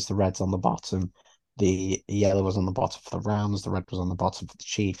 Because the red's on the bottom, the yellow was on the bottom for the Rams, the red was on the bottom for the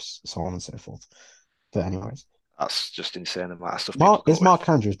Chiefs, so on and so forth. But anyways, that's just insane amount of stuff. Mark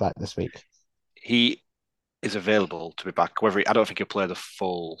Andrews back this week? He is available to be back. I don't think he'll play the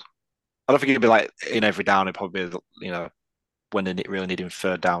full. I don't think he'll be like in every down. He'll probably be, when they really need him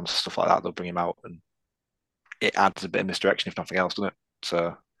third down, stuff like that, they'll bring him out, and it adds a bit of misdirection if nothing else, doesn't it?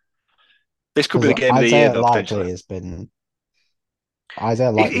 So this could be the game of the year, though, potentially. He's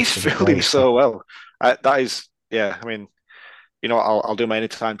fielding so well. That is, yeah. I mean, I'll do my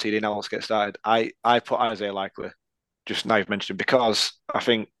anytime TD now. Let's get started. I put Isaiah Likely, just now you've mentioned him, because I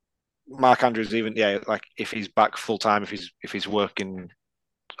think Mark Andrews, even like if he's back full time, if he's working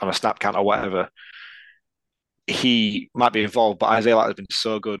on a snap count or whatever, he might be involved. But Isaiah Likely has been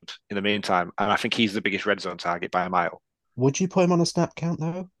so good in the meantime, and I think he's the biggest red zone target by a mile. Would you put him on a snap count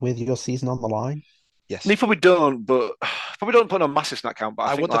though, with your season on the line? Yes, they probably don't, but probably don't put on a massive snap count. But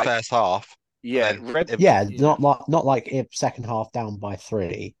I think would the first half. Yeah, not like if second half down by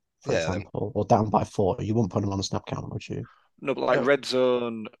 3, for example, or down by 4. You wouldn't put him on a snap count, would you? No, but like red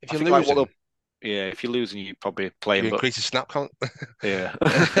zone. If you're losing, if you're losing, you probably play him. You increase the snap count. Yeah.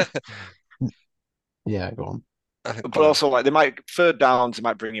 Yeah, go on. But also, like, they might third downs, they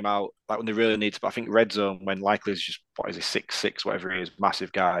might bring him out like when they really need to. But I think red zone, when Likely is just 6'6", whatever he is,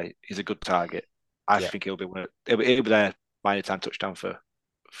 massive guy, he's a good target. I think he'll be there by any time touchdown for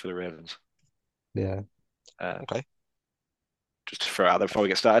the Ravens. Yeah. Okay. Just to throw it out there before we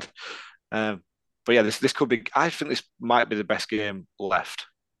get started. But yeah, this could be. I think this might be the best game left.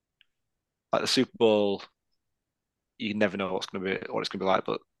 Like the Super Bowl, you never know what it's going to be like.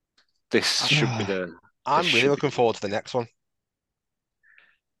 But this should be the. I'm really looking forward to the next one.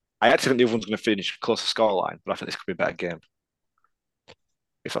 I actually think the other one's going to finish close to scoreline, but I think this could be a better game.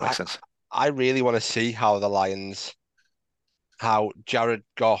 If that makes sense. I really want to see how Jared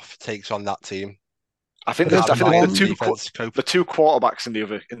Goff takes on that team. I think the two quarterbacks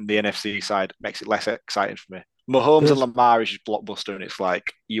in the NFC side makes it less exciting for me. Mahomes and Lamar is just blockbuster, and it's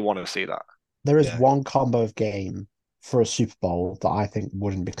like you want to see that. There is one combo of game for a Super Bowl that I think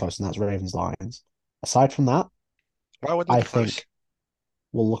wouldn't be close, and that's Ravens Lions. Aside from that, I think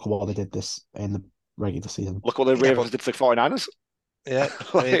we'll look at what they did this in the regular season. Look what the Ravens did to the 49ers. Yeah,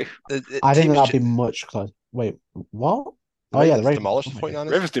 I think that'd be much closer. Wait, what? Oh yeah, the Ravens demolished the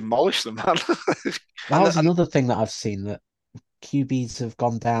 49ers. Ravens demolished them, man. That was another thing that I've seen, that QBs have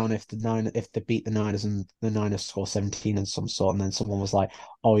gone down if they beat the Niners and the Niners score 17 in some sort, and then someone was like,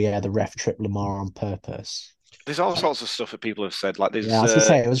 "Oh yeah, the ref tripped Lamar on purpose." There's all sorts of stuff that people have said. Like, there's, I was gonna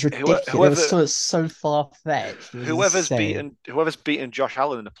say it was ridiculous. It was so far fetched. Whoever's beaten Josh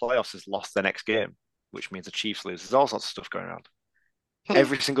Allen in the playoffs has lost their next game, which means the Chiefs lose. There's all sorts of stuff going around.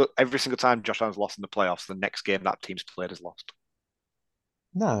 Every single time Josh Allen's lost in the playoffs, the next game that team's played is lost.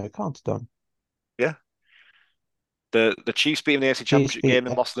 No, it can't have done. Yeah. The Chiefs beat them in the AFC Championship game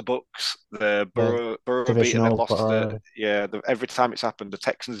and lost the Bucks. The Burrow beat them and lost every time it's happened, the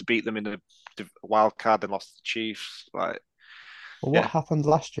Texans beat them in the wild card and lost the Chiefs. What happened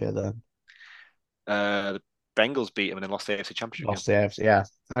last year then? The Bengals beat them and then lost the AFC Championship. Lost the AFC, yeah.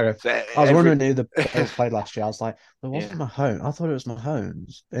 Okay. So I was wondering who the Bengals played last year. I was like, it wasn't Mahomes. I thought it was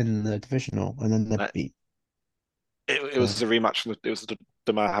Mahomes in the divisional, and then they beat. It was a rematch. It was the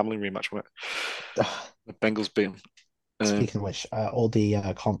Damar Hamlin rematch, wasn't it? The Bengals beat them. Speaking of which, all the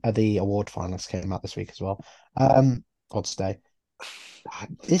award finalists came out this week as well. God's Day.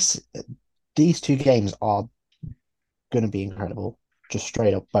 These 2 games are going to be incredible, just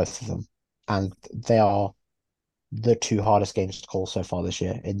straight up, both of them, and they are the 2 hardest games to call so far this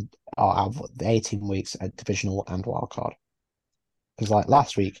year out of the 18 weeks at divisional and wildcard. Because like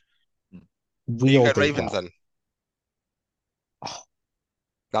last week, we all did Ravens well. then.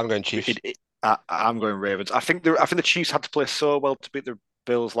 I'm going Chiefs. I'm going Ravens. I think the Chiefs had to play so well to beat the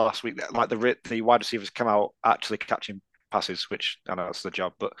Bills last week. Like the wide receivers come out actually catching passes, which I know that's the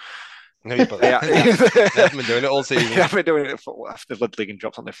job, but no, but they haven't been doing it all season. They haven't been doing it after the league in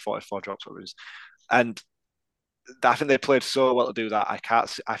drops on their 44 drops, whatever it is. And I think they played so well to do that. I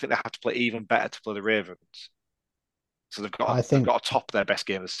think they have to play even better to play the Ravens. So they've got to top their best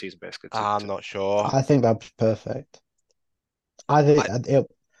game of the season, basically. I'm not sure. I think that'd be perfect. I think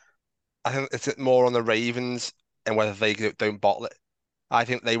it's more on the Ravens and whether they don't bottle it. I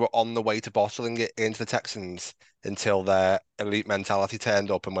think they were on the way to bottling it into the Texans until their elite mentality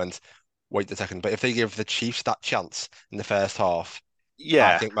turned up and went, wait a second. But if they give the Chiefs that chance in the first half,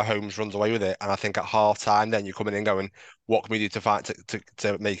 I think Mahomes runs away with it. And I think at half time, then you're coming in going, what can we do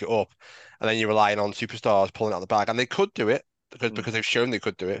to make it up? And then you're relying on superstars pulling out the bag. And they could do it because they've shown they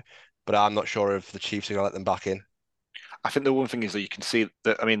could do it. But I'm not sure if the Chiefs are going to let them back in. I think the one thing is that you can see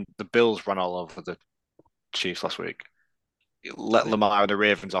that, the Bills ran all over the Chiefs last week. Let Lamar and the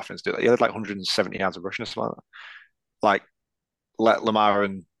Ravens offense do that. He had like 170 yards of rushing or something like that. Like, let Lamar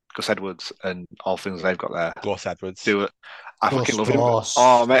and Gus Edwards and all things they've got there. Gus Edwards. Do it. I fucking love him.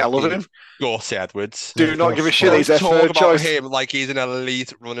 Oh, mate, I love him. Gus Edwards. Do not give a shit. He's their third choice. Him like he's an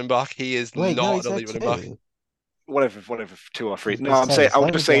elite running back. He is not an elite running back. Whatever, 2 or 3. No, I'm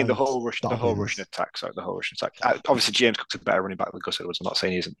just saying the whole rushing attack. Sorry, the whole rushing attack. Obviously, James Cook's a better running back than Gus Edwards. I'm not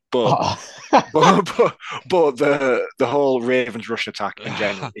saying he isn't, but but the whole Ravens rushing attack in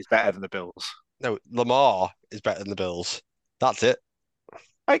general is better than the Bills. No, Lamar is better than the Bills. That's it.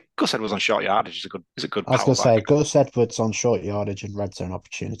 Gus Edwards on short yardage is a good. I was going to say Gus Edwards on short yardage and red zone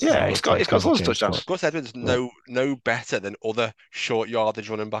opportunities. Yeah, he's got lots of touchdowns. Gus Edwards no better than other short yardage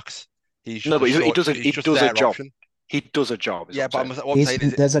running backs. He does a job. Option. He does a job. Yeah, but what I'm saying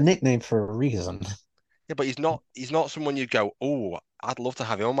is there's a nickname for a reason. Yeah, but he's not someone you'd go, oh, I'd love to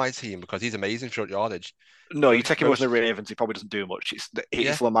have him on my team because he's amazing short yardage. No, you take him with the Ravens, he probably doesn't do much.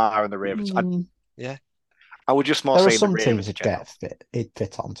 It's Lamar and the Ravens. I would just more say some teams it'd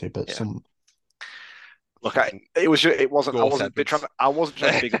fit onto, but some. Look, it wasn't. I wasn't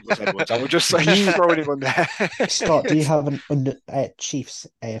trying to big up Gus Edwards. I was just saying throwing him on there. Scott, do you have an Chiefs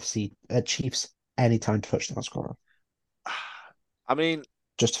Chiefs anytime touchdown scorer? I mean,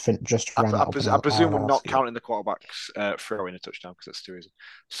 just to round up. I presume we're not counting the quarterbacks throwing a touchdown because that's too easy.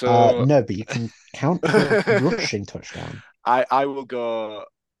 So no, but you can count the rushing touchdown. I will go.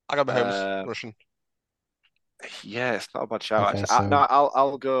 I got Mahomes rushing. Yeah, it's not a bad shout. Okay,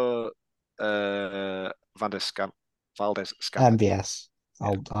 I'll go Valdez Scant. MVS.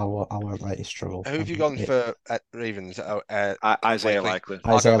 I won't let you struggle. Who have you gone for at Ravens? Isaiah Likely.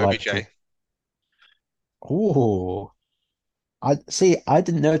 Isaiah Likely. Oh, I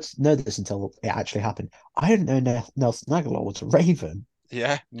didn't know this until it actually happened. I didn't know Nelson Aguilar was a Raven.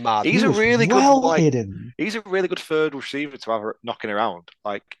 Yeah, mad. He's a really good hidden. He's a really good third receiver to have knocking around.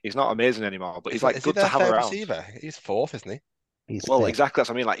 Like, he's not amazing anymore, but he's good to have around. Receiver? He's fourth, isn't he? Exactly. That's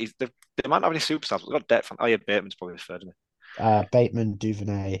what I mean. Like, they might not have any superstars. They've got depth. Oh yeah, Bateman's probably the third, isn't he? Bateman,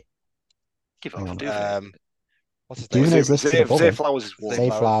 Duvernay. Give up Duvernay. What's his name? Duvernay's listed above him. Zay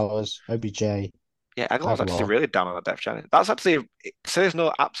Flowers, OBJ. Yeah, Aguilar's actually really down on that depth chart. That's actually, so there's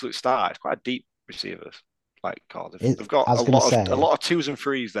no absolute star. It's quite a deep receivers. Like God, they've got a lot of 2s and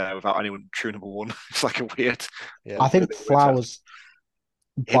 3s there without anyone true number 1. It's like a weird. Yeah, I think Flowers,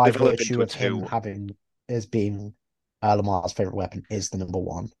 by virtue of him being Lamar's favorite weapon, is the number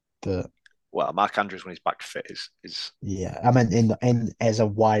 1. But Mark Andrews when he's back fit is yeah. I mean, in as a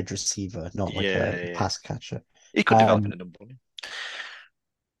wide receiver, not like a pass catcher. He could develop in a number 1.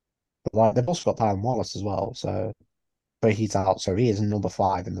 But like, they've also got Tyron Wallace as well, but he's out, so he is number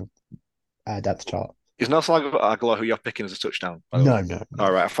 5 in the depth chart. Is Nelson Aguilar who you're picking as a touchdown? No.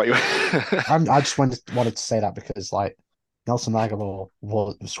 All right, I thought you were. I just wanted to say that because like Nelson Aguilar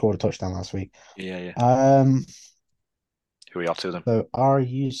scored a touchdown last week. Yeah. Who are you to then? So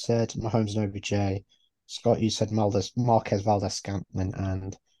you said Mahomes and OBJ. Scott, you said Marquez Valdez-Scantling,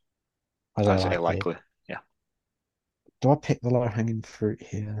 and Isaiah Likely. Yeah. Do I pick the low hanging fruit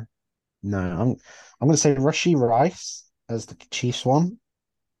here? No, I'm going to say Rashee Rice as the Chiefs one.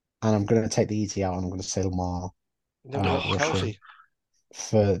 And I'm going to take the easy out, and I'm going to say Lamar. Kelsey.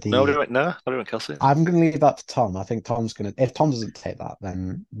 Not even Kelsey. I'm going to leave that for Tom. I think Tom's going to. If Tom doesn't take that,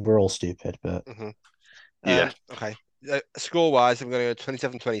 then we're all stupid. But yeah, okay. Score-wise, I'm going to go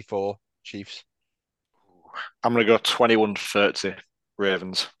 27-24 Chiefs. I'm going to go 21-30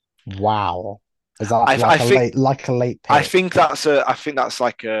 Ravens. Wow, is that like a late pick? I think that's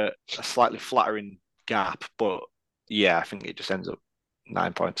like a slightly flattering gap, but yeah, I think it just ends up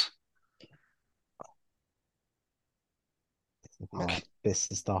 9 points. Man, this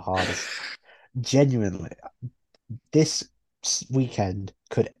is the hardest. Genuinely, this weekend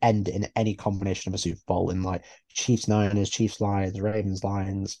could end in any combination of a Super Bowl in like Chiefs Niners, Chiefs Lions, Ravens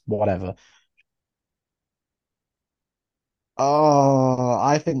Lions, whatever. Oh,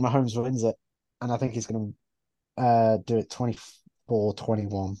 I think Mahomes wins it, and I think he's going to Do it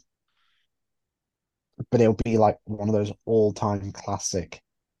 24-21. But it'll be like one of those all-time classic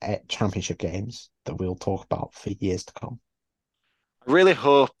championship games that we'll talk about for years to come. I really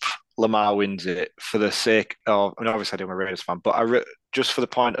hope Lamar wins it for the sake of, I mean, obviously I'm a Raiders fan, but just for the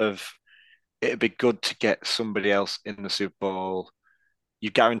point of it'd be good to get somebody else in the Super Bowl.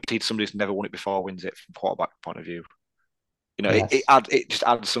 You're guaranteed somebody who's never won it before wins it from quarterback point of view. You know, Yes. it just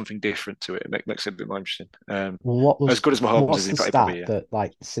adds something different to it. It makes it a bit more interesting. As good as Mahomes what's is, the stat probably, that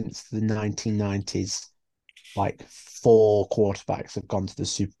like since the 1990s, like 4 quarterbacks have gone to the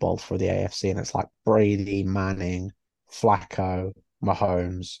Super Bowl for the AFC, and it's like Brady, Manning, Flacco,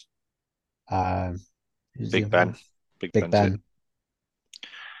 Mahomes, Big Ben. Big Ben.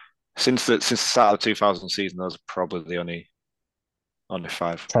 Since the start of the 2000 season, those are probably the only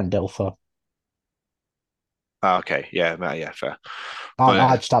 5. Trent Dilfer. Okay, yeah, fair.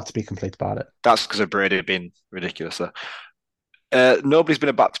 I just have to be complete about it. That's because of Brady being ridiculous. Nobody's been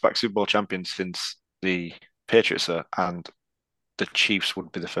a back-to-back Super Bowl champion since the Patriots are, and the Chiefs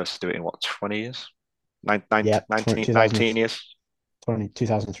would be the first to do it in 20 years? 19 years?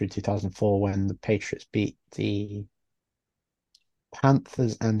 2003, 2004, when the Patriots beat the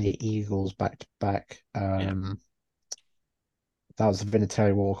Panthers and the Eagles back to back. That was the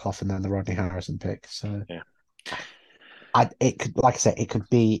Vinatieri walk-off and then the Rodney Harrison pick. So it could, like I said, it could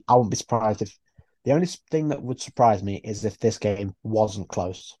be. I wouldn't be surprised if the only thing that would surprise me is if this game wasn't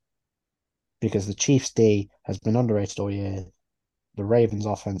close, because the Chiefs D has been underrated all year. The Ravens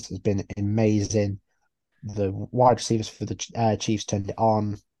offense has been amazing. The wide receivers for the Chiefs turned it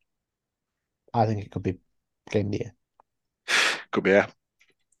on. I think it could be game of the year. Could be, yeah.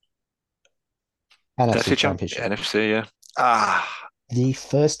 NFC Championship. NFC, yeah. The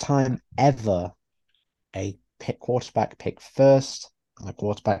first time ever a quarterback picked first and a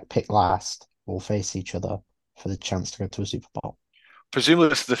quarterback picked last will face each other for the chance to go to a Super Bowl. Presumably,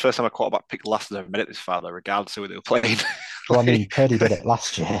 this is the first time a quarterback picked last has ever made it this far, regardless of who they were playing. Well, I mean, Purdy did it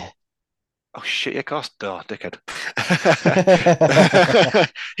last year. Oh shit! Of course, dickhead.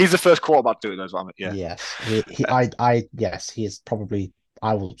 He's the first quarterback to do it. That's what I mean. Yeah. Yes, he is probably.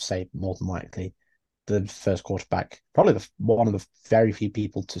 I will say more than likely the first quarterback, probably one of the very few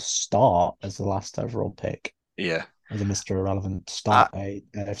people to start as the last overall pick. Yeah. As a Mr. Irrelevant to start a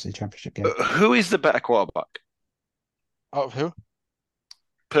NFC Championship game. Who is the better quarterback? Out of who?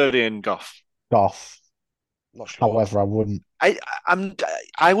 Purdy and Goff. Goff. Not sure. However, I wouldn't.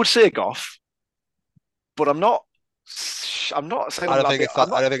 I would say Goff, but I'm not saying. I don't think it's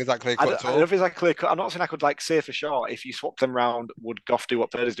that clear cut at all. I don't think it's that clear cut. I'm not saying I could say for sure if you swap them around, would Goff do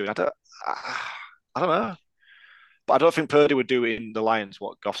what Purdy's doing? I don't know. But I don't think Purdy would do in the Lions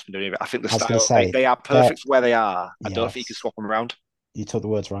what Goff's been doing. I think the style they are perfect where they are. I don't think you can swap them around. You took the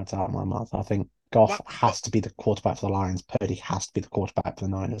words right out of my mouth. I think Goff has to be the quarterback for the Lions. Purdy has to be the quarterback for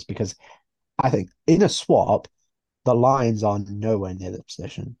the Niners, because I think in a swap, the Lions are nowhere near the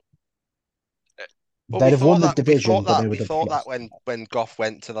position. They'd have won the division, but they would have thought that when Goff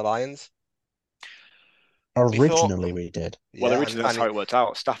went to the Lions. Originally, we did. Well, originally that's how it worked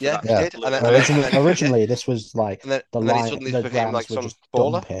out. Stafford, yeah, did. Originally, this was like the Lions became like some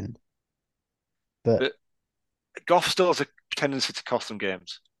baller. But Goff still has a tendency to cost them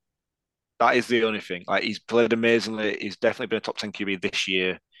games. That is the only thing. Like, he's played amazingly. He's definitely been a top 10 QB this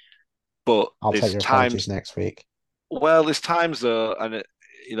year. But I'll take your apologies next week. Well, there's times though, and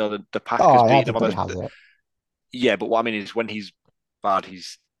the Packers beat him on the. Yeah, but what I mean is when he's bad,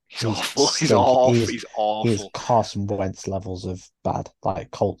 he's awful. He's awful. He's awful. He's Carson Wentz levels of bad. Like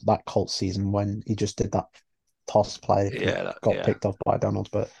that Colts season when he just did that toss play. Got picked off by Donald,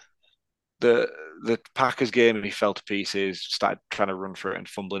 but the Packers game, he fell to pieces, started trying to run through it and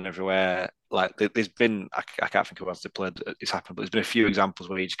fumbling everywhere. Like, there's been, I can't think of who else they played it's happened, but there's been a few examples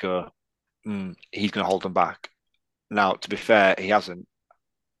where you just go, he's going to hold them back. Now, to be fair, he hasn't,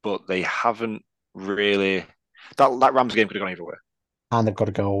 but they haven't really. That Rams game could have gone either way. And they've got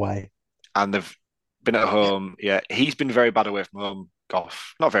to go away. And they've been at home. Yeah, he's been very bad away from home,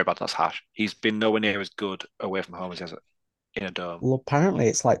 Goff. Not very bad, that's harsh. He's been nowhere near as good away from home as he has in a dome. Well, apparently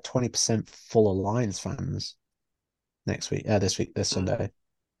it's like 20% full of Lions fans this Sunday.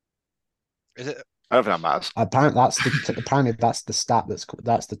 Is it? I don't think that matters. Apparently that's the stat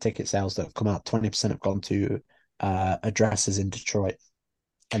that's the ticket sales that have come out. 20% have gone to addresses in Detroit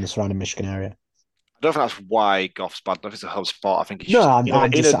and the surrounding Michigan area. I don't think that's why Goff's bad. I don't think it's a home spot. I think he's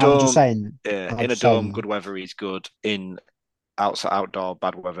I'm just saying. In a dome, good weather, he's good. In outdoor,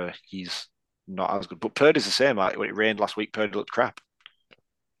 bad weather, he's not as good. But Purdy's the same. Like, when it rained last week, Purdy looked crap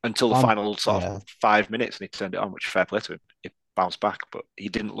until the final sort of 5 minutes, and he turned it on, which is fair play to him. He bounced back, but he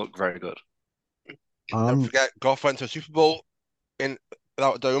didn't look very good. Don't forget, Goff went to a Super Bowl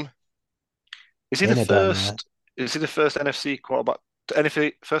without a dome. Is he the first? Is he the first NFC quarterback?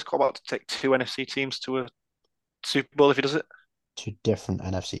 First quarterback to take two NFC teams to a Super Bowl if he does it? Two different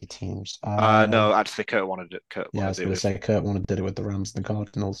NFC teams. No, actually, Kurt wanted it. I was going to say Kurt Warner did it with the Rams and the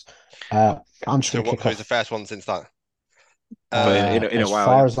Cardinals. I'm just going to kick off. Who's the first one since that? In a while, as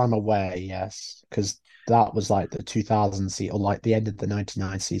far as I'm aware, yes, because that was like the 2000 season, or like the end of the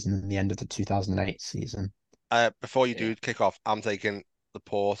 99 season and the end of the 2008 season. Before you do kick off, I'm taking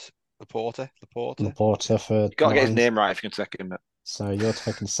Laporta for. You got to get his name right if you can take him. So you're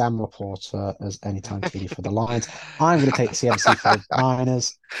taking Sam Laporta as anytime TD for the Lions. I'm going to take CMC for the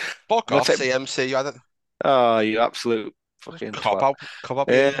Niners. Fuck off, CMC. I don't... Oh, you absolute fucking cop up.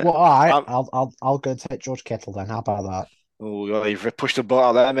 Yeah. Well, all right. I'll go take George Kittle then. How about that? Oh, you've pushed the boat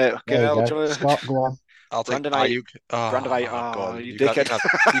out there, mate. Okay, there you go. Scott, go on. I'll take Brandon Ayuk. Brandon Ayuk. God.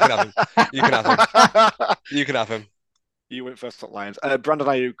 You can have him. You went first at Lions. Brandon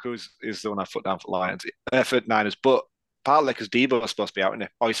Ayuk is the one I put down for Lions, for Niners, but partly because Debo is supposed to be out, isn't he?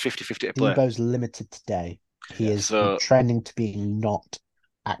 Oh, he's 50-50 to play. Debo's limited today. He is trending to be not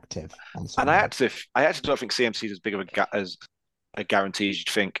active. And I actually don't think CMC is as big of a guarantee as you'd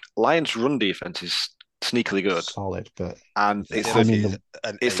think. Lions' run defense is sneakily good, solid, but it's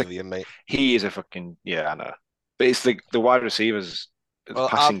alien, mate. He is a fucking I know, but it's the wide receivers,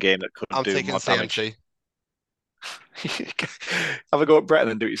 passing game that couldn't do more damage. CMC. Have a go at Brett and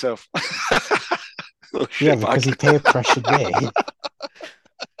then do it yourself. Because he peer pressured me.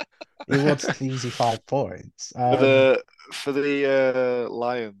 He wants the easy 5 points. For the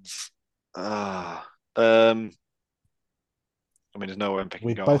Lions. I mean, there's no way I'm picking.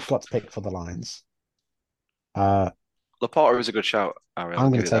 We've both got to pick for the Lions. Laporta is a good shout.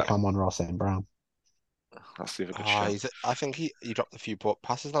 I'm going to take Amon-Ra St. Brown. That's the other good shout. I think he dropped a few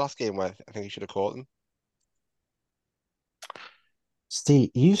passes in the last game where I think he should have caught them.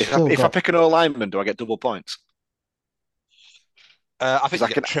 Steve, if I pick an O-lineman, do I get double points? I think you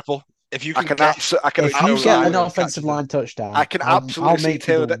get triple. If you can get an offensive line touchdown, I can absolutely see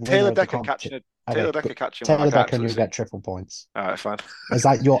Taylor Decker catching it. Taylor Decker, and you get triple points. All right, fine. Is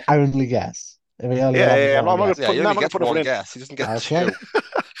that your only guess? I'm not going to put one guess. He doesn't get two.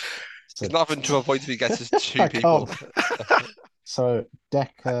 He's not having 12 points if he gets two people. So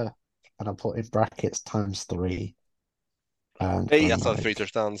Decker, and I'll put in brackets ×3. That's on 3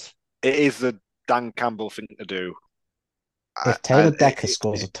 touchdowns. It is the Dan Campbell thing to do. If Taylor Decker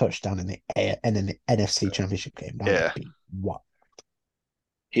scores a touchdown in the NFC Championship game, that would be what?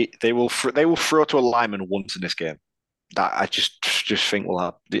 They will throw to a lineman once in this game. That I just think will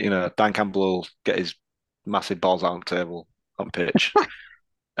happen. Dan Campbell will get his massive balls out on the table on pitch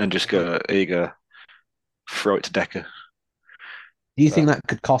and just go, here you go, throw it to Decker. Do you think that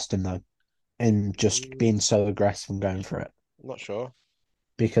could cost him though, in just being so aggressive and going for it? I'm not sure.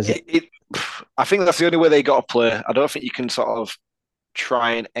 Because I think that's the only way they got to play. I don't think you can sort of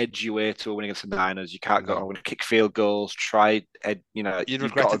try and edge your way to a win against the Niners. You can't go, I'm going to kick field goals, you'd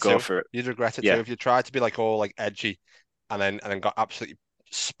regret it go for it. You'd regret it too if you tried to be all edgy and then got absolutely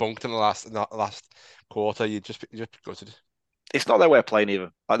spunked in the last quarter. You just gutted. It's not their way of playing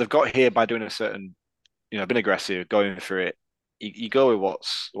either. Like they've got here by doing a certain, being aggressive, going through it. You go with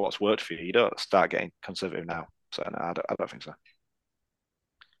what's worked for you. You don't start getting conservative now. So no, I don't think so.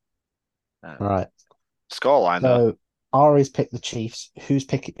 Right. Scoreline though. Ari's picked the Chiefs. Who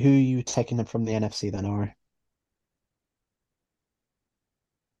are you taking them from the NFC then, Ari?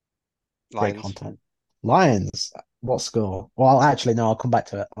 Lions. Great content. Lions. What score? Well, actually, no. I'll come back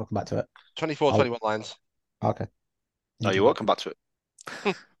to it. 24-21 Lions. Okay. No, you won't come back to it.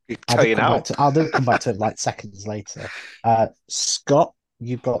 I'll come back to it like seconds later. Scott,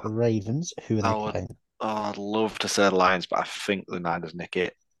 you've got the Ravens. Who are they playing? I'd love to say the Lions, but I think the Niners nick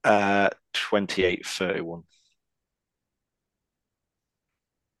it. 28-31.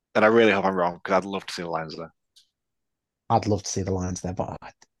 And I really hope I'm wrong because I'd love to see the Lions there. I'd love to see the Lions there, but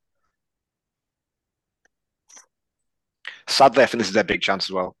sadly, I think this is their big chance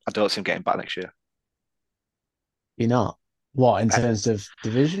as well. I don't see them getting back next year. You're not? What, in terms of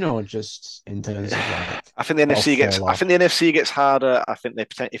division or just in terms of I think the NFC gets harder. I think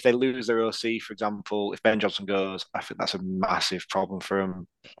if they lose their OC, for example, if Ben Johnson goes, I think that's a massive problem for them.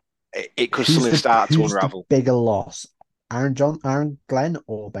 It could suddenly start to unravel. The bigger loss, Aaron Glenn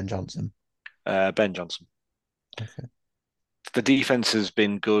or Ben Johnson? Ben Johnson. Okay. The defense has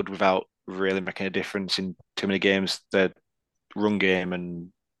been good without really making a difference in too many games. The run game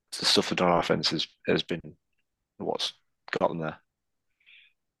and the stuff they've done on offense has been what's got them there.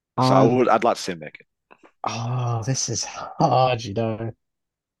 So I'd like to see him make it. Oh, this is hard,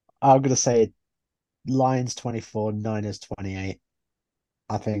 I'm going to say Lions 24, Niners 28.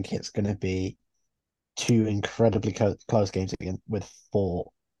 I think it's going to be two incredibly close games again with four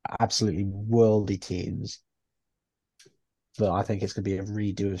absolutely worldy teams. But I think it's going to be a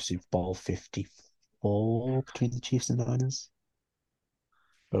redo of Super Bowl 54 between the Chiefs and Niners.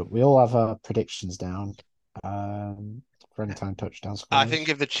 But we all have our predictions down. For any time touchdown scores. I think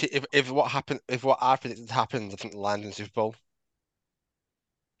if what I predicted happens, I think the Lions in Super Bowl.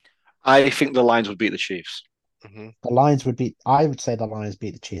 I think the Lions would beat the Chiefs. Mm-hmm. The Lions would beat. I would say the Lions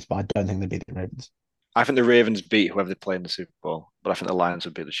beat the Chiefs, but I don't think they beat the Ravens. I think the Ravens beat whoever they play in the Super Bowl, but I think the Lions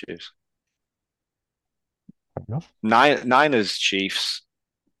would beat the Chiefs. Fair enough. Niners Chiefs.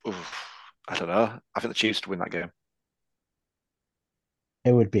 Oof, I don't know. I think the Chiefs would win that game.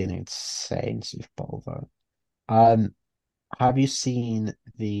 It would be an insane Super Bowl, though. Have you seen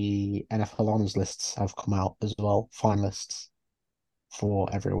the NFL honors lists have come out as well? Finalists for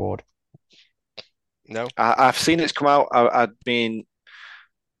every award. No, I've seen it's come out. I mean,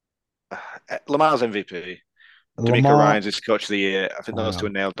 Lamar's MVP. DeMeco Ryans is Coach of the Year. I think those two are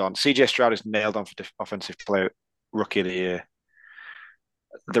nailed on. CJ Stroud is nailed on for Offensive Player Rookie of the Year.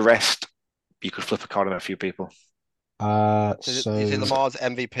 The rest, you could flip a coin on a few people. Is it Lamar's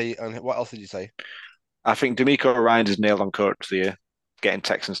MVP, and what else did you say? I think DeMeco Ryans is nailed on Coach of the Year, getting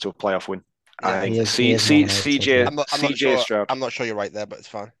Texans to a playoff win. Yeah, I think CJ Stroud. I'm not sure you're right there, but it's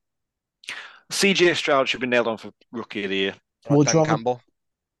fine. CJ Stroud should be nailed on for Rookie of the Year. Well, Dan Campbell.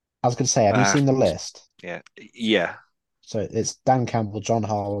 I was going to say, have you seen the list? Yeah. So it's Dan Campbell, John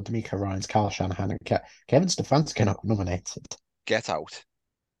Harbaugh, DeMeco Ryans, Kyle Shanahan, and Kevin Stefanski not nominated. Get out.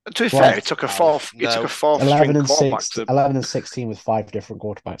 To be fair, it took a fourth. It took a fourth 11 and 11 and 16 with 5 different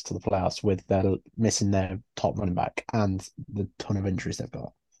quarterbacks to the playoffs, with their missing their top running back and the ton of injuries they've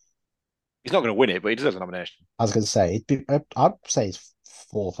got. He's not going to win it, but he deserves a nomination. I was going to say, I'd say he's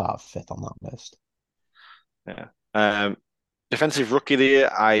 4th out of 5th on that list. Yeah. Defensive Rookie of the Year,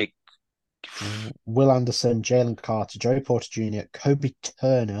 Will Anderson, Jalen Carter, Joey Porter Jr., Kobe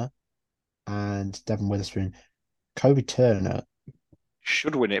Turner, and Devin Witherspoon. Kobe Turner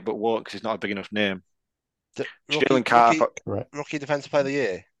should win it, but won't because he's not a big enough name. Jalen Carter, Rookie Defensive Player of the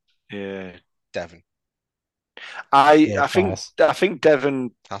Year. Yeah, Devin. I think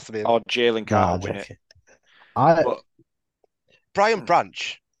Devin has to be or Jalen Carter win it. Brian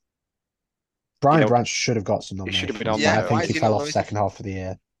Branch. Branch should have got some nominations. He should have been on I think he fell off second half of the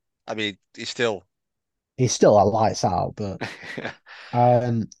year. I mean, he's still a lights out, but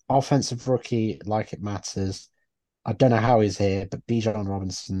offensive rookie, like it matters. I don't know how he's here, but Bijan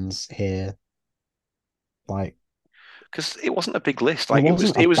Robinson's here. Because it wasn't a big list.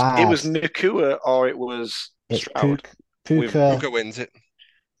 It was Nacua or it was Stroud. Puka wins it.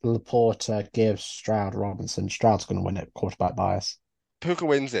 Laporta gives Stroud Robinson. Stroud's going to win it. Quarterback bias. Puka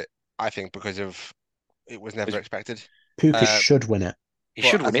wins it, I think, because of it was never expected. Puka should win it. He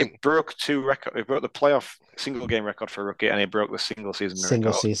should win it. He broke 2 records. He broke the playoff single game record for a rookie, and he broke the single season record.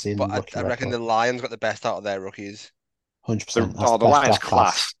 But I reckon the Lions got the best out of their rookies. 100%. The Lions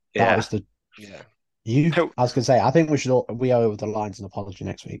class. Yeah. That was the. Yeah. I was going to say, I think we owe the Lions an apology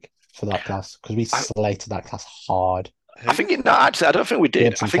next week for that class because we slated that class hard. I think actually, I don't think we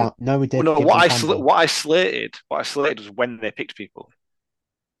did. No, we did. No, what I slated was when they picked people.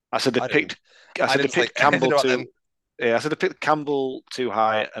 I said they picked Campbell too. Yeah, I said they picked Campbell too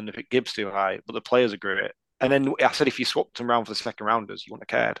high and they picked Gibbs too high, but the players are great. And then I said if you swapped them around for the second rounders, you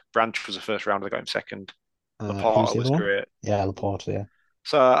wouldn't have cared. Branch was the first rounder, they got him second. Laporta was great. Yeah, Laporta, yeah.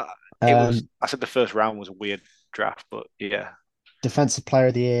 So I said the first round was a weird draft, but yeah. Defensive Player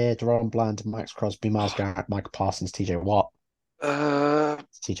of the Year, Deron Bland, Max Crosby, Myles Garrett, Michael Parsons, TJ Watt.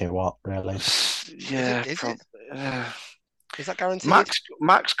 TJ Watt, really. Yeah. Is that guaranteed?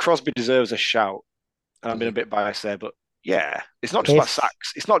 Max Crosby deserves a shout. I've been a bit biased there, but yeah, it's not just about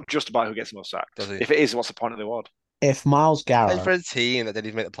sacks. It's not just about who gets the most sacks. If it is, what's the point of the award? If Myles Garrett for a team that didn't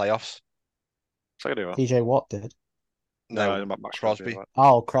even make the playoffs, TJ Watt did. No, Max Crosby.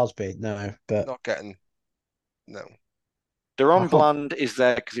 Oh, Crosby, no, but not getting. No. Deron Bland is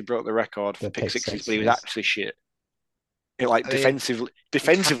there because he broke the record for pick sixes, but he was actually shit.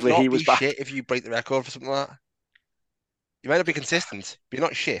 Defensively, he was bad. Shit if you break the record for something like that. You might not be consistent, but you're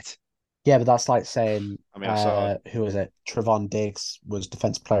not shit. Yeah, but that's like saying, who was it? Trevon Diggs was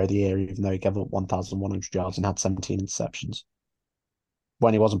Defensive Player of the Year, even though he gave up 1,100 yards and had 17 interceptions.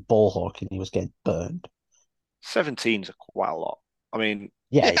 When he wasn't ball hawking, he was getting burned. 17's quite a lot. I mean,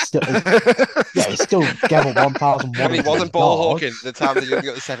 he still gave up 1,100. And he wasn't ball hawking at the time that you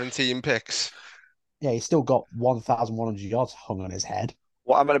got the 17 picks. Yeah, he still got 1,100 yards hung on his head.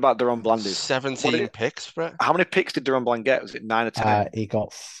 What I meant about Deron Bland is 17 picks, Brett. How many picks did Deron Bland get? Was it 9 or 10? He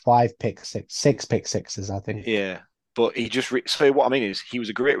got 5 picks, six pick sixes, I think. Yeah, but he just so what I mean is he was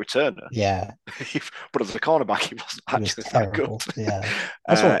a great returner. Yeah, but as a cornerback, he wasn't actually that good. Yeah,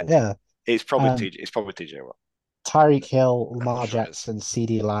 that's what. Yeah, it's probably TJ Watt. Tyreek Hill, Lamar Jackson,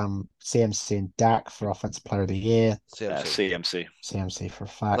 CeeDee Lamb, CMC, and Dak for Offensive Player of the Year. CMC for a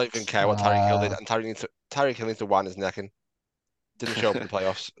fact. I don't even care what Tyreek Hill did, and Tyreek Hill needs to wind his neck in. Didn't show up in the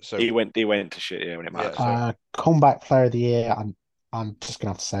playoffs, so he went to shit when it mattered. Comeback Player of the Year. I'm just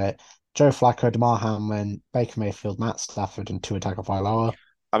gonna have to say it. Joe Flacco, DeMar Hamlin, Baker Mayfield, Matt Stafford, and Tua Tagovailoa.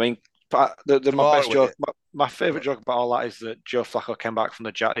 I mean, my favorite joke about all that is that Joe Flacco came back from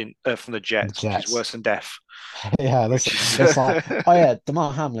the Jets, which is worse than death. Yeah, it's like, oh yeah,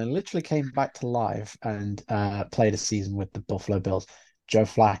 DeMar Hamlin literally came back to life and played a season with the Buffalo Bills. Joe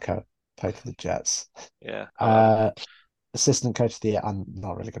Flacco played for the Jets. Yeah. Assistant coach of the year. I'm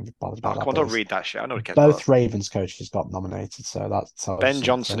not really going to be bothered about that. Come on, don't read that shit. I know it both Ravens coaches got nominated, so that's Ben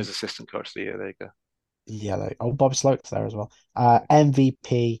Johnson is assistant coach of the year. There you go. Yeah, Bobby Sloak's there as well.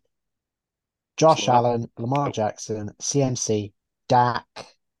 MVP. Josh Allen, Lamar Jackson, CMC, Dak,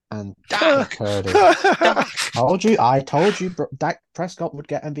 and Dak Purdy. I told you, Dak Prescott would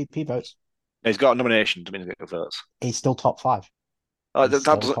get MVP votes. He's got a nomination. Doesn't mean he's got votes. He's still top 5.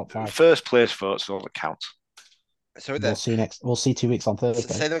 First place votes all that count. So we'll see 2 weeks on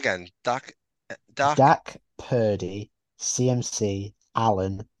Thursday. Say them again. Dak, Purdy, CMC,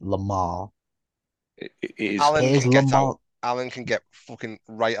 Allen, Lamar. Allen can get fucking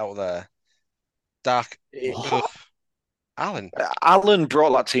right out there. Dak. Allen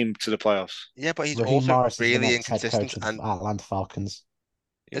brought that team to the playoffs. Yeah, but he's Raheem also Morris really inconsistent. And Atlanta Falcons.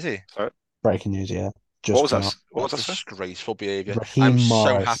 Is he? Sorry? Breaking news, yeah. What was that? Disgraceful behavior. Raheem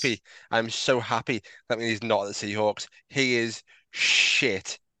Morris. So happy. I'm so happy that means he's not at the Seahawks. He is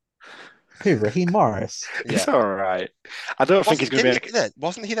shit. Who, Raheem Morris? Yeah. It's all right. I don't think he's going to be.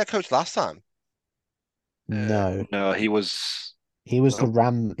 Wasn't he their coach last time? No. No, he was. He was the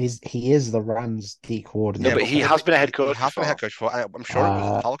Ram. He is the Rams D coordinator. No, but he has been a head coach. He has been a head coach before. I'm sure it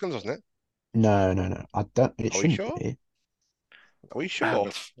was the Falcons, wasn't it? No. I don't. It shouldn't be. Are we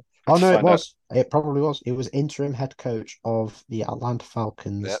sure? Oh no, it was. It probably was. It was interim head coach of the Atlanta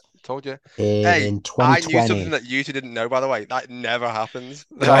Falcons. Yeah, told you. In 2020. I knew something that you two didn't know, by the way. That never happens.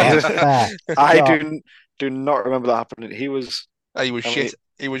 I do not remember that happening. He was shit.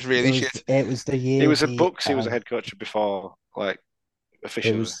 He was really shit. It was the year. He was at Bucks. He was a head coach before,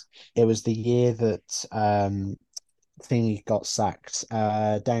 officially. It was the year that Thingy got sacked.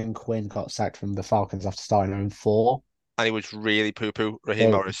 Dan Quinn got sacked from the Falcons after starting 0-4. And he was really poo-poo,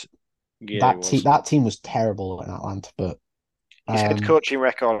 Raheem Morris. Yeah, that team was terrible in Atlanta, but his head coaching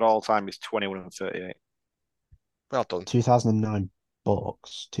record all time is 21-38. Well done. 2009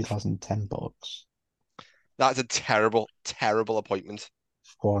 Bucks, 2010 Bucks. That's a terrible, terrible appointment.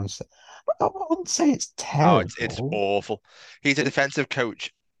 I wouldn't say it's terrible. Oh, it's awful. He's a defensive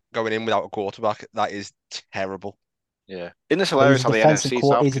coach going in without a quarterback. That is terrible. Yeah. Isn't this hilarious how the NFC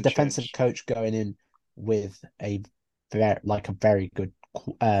South He's a defensive coach going in with a very good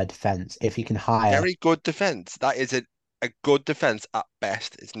defense. If he can hire very good defense, that is a good defense at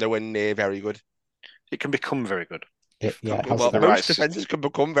best. It's nowhere near very good. It can become very good. Most defenses can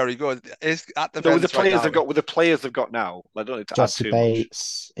become very good. It's at the with the players they've got now. I don't need to Jesse add too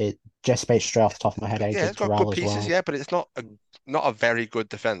Bates. Jesse Bates straight off the top of my head. It's got good pieces, yeah, but it's not a very good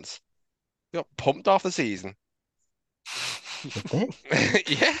defense. They got pumped off the season. Did they?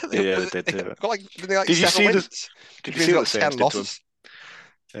 Yeah, they did. Did you see this? Did you see that 10 losses?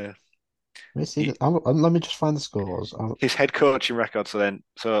 Yeah. Let me just find the scores. His head coaching record.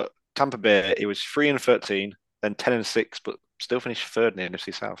 So Tampa Bay, he was 3-13, then 10-6, but still finished third in the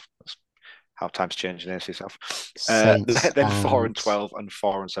NFC South. That's how times change in the NFC South. Then 4-12 and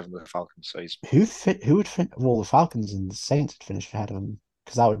 4-7 with the Falcons. So he's who would fin? Well, the Falcons and the Saints would finish ahead of him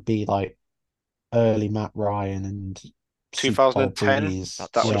because that would be like early Matt Ryan and 2010.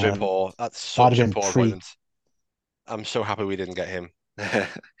 That would have been poor. That's such a poor appointment. I'm so happy we didn't get him.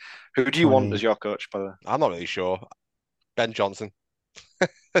 Who do you want as your coach, by the way? I'm not really sure. Ben Johnson.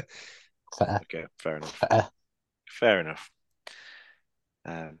 Fair. Okay, fair enough. Fair enough.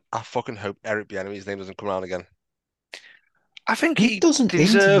 I fucking hope Eric Bieniemy's name doesn't come around again. I think he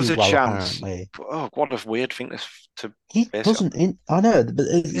deserves a chance. Apparently. Oh, what a weird thing He doesn't. I know, but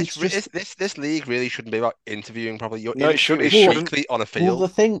this league really shouldn't be about interviewing properly. It shouldn't on a field. Well,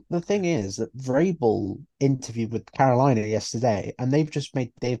 the thing is that Vrabel interviewed with Carolina yesterday, and they've just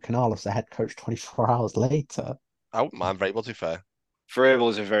made Dave Canales the head coach 24 hours later. I wouldn't mind Vrabel, to be fair.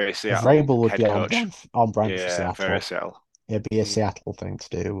 Vrabel is a very Seattle. Vrabel would head be coach. on brand for Yeah, Seattle. very Seattle. It'd be a Seattle thing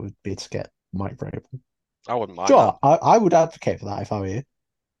to do. Would be to get Mike Vrabel. I wouldn't mind. Sure, I would advocate for that if I were you.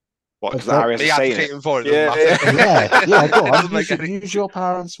 What? Because Arias is saying it. For it yeah. Go on. Use your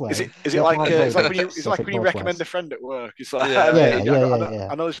power and sway. Is it like when you recommend a friend at work? It's like I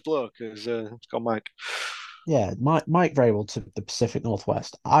know this bloke because it's got Mike. Yeah, Mike Vrabel to the Pacific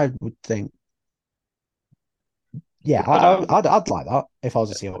Northwest. I would think. Yeah, I'd like that if I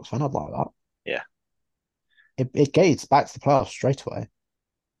was a Seahawks fan. I'd like that. Yeah, it gates back to the playoffs straight away.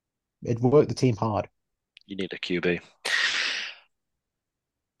 It'd work the team hard. You need a QB,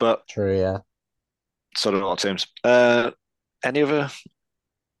 but true, yeah. So do a lot of teams. Any other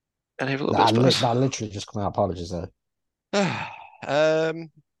little bits? That literally just come out. Apologies though.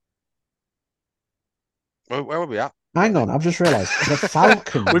 Where were we at? Hang on, I've just realised the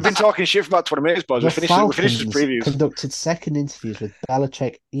Falcons. We've been talking shit for about 20 minutes, boys. We finished the previews. Conducted second interviews with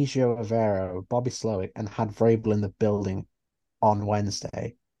Belichick, Ejiro Evero, Bobby Slowick, and had Vrabel in the building on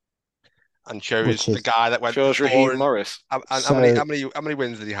Wednesday. And chose the guy that went. Chose Raheem Morris. And how many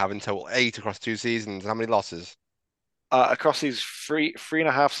wins did he have in total? 8 across 2 seasons. How many losses? Across his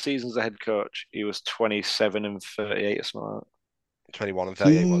 3.5 seasons as head coach, he was 27-38 or something like that.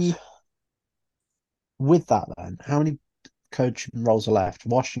 21-38 was. With that, then, how many coaching roles are left?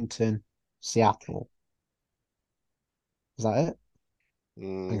 Washington, Seattle. Is that it?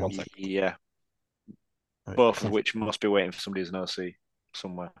 Hang on a second. Yeah. Both of which must be waiting for somebody as an OC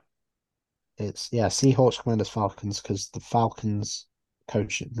somewhere. It's Seahawks, Commanders, Falcons, because the Falcons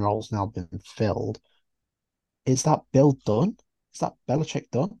coaching role's now been filled. Is that Bill done? Is that Belichick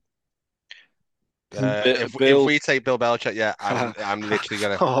done? If we take Bill Belichick, yeah, I'm literally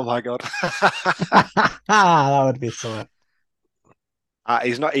gonna. Oh my god, that would be something.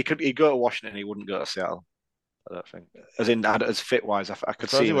 He's not. He'd go to Washington. He wouldn't go to Seattle. I don't think. As fit wise, I could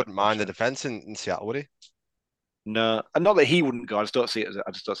see. He wouldn't mind the defense in Seattle, would he? No, and not that he wouldn't go. I just don't see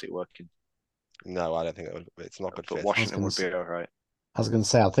it working. No, I don't think it would. It's not good. But Washington would be all right. I was going to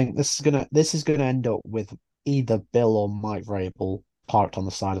say, I think this is gonna end up with either Bill or Mike Vrabel parked on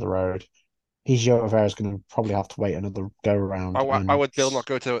the side of the road. Ejiro Evero is going to probably have to wait another go around. Why would Bill not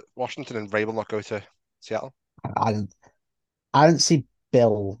go to Washington and Vrabel not go to Seattle? I don't see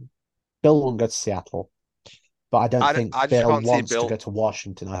Bill. Bill won't go to Seattle, but I don't think Bill wants to go to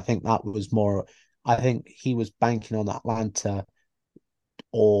Washington. I think that was more. I think he was banking on Atlanta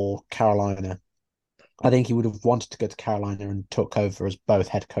or Carolina. I think he would have wanted to go to Carolina and took over as both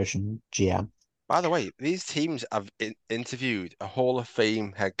head coach and GM. By the way, these teams have interviewed a Hall of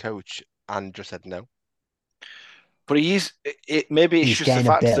Fame head coach and just said no. But he's just the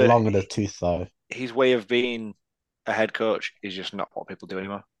fact that long in the tooth, though. His way of being a head coach is just not what people do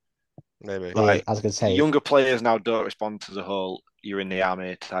anymore. Maybe. Like, I was going to say, younger players now don't respond to the whole "you're in the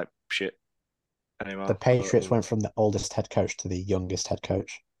army" type shit anymore. The Patriots went from the oldest head coach to the youngest head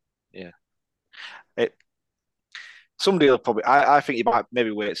coach. Yeah. Somebody will probably. I think he might maybe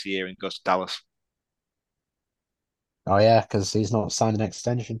waits a year and goes to Dallas. Oh yeah, because he's not signed an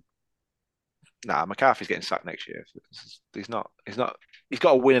extension. Nah, McCarthy's getting sacked next year. He's not. He's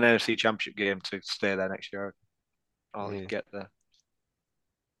got to win an NFC Championship game to stay there next year. I'll get there.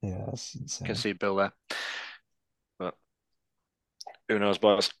 Yeah, that's insane. Can see Bill there, but who knows,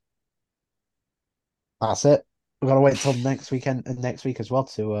 boys? That's it. We've got to wait till next weekend and next week as well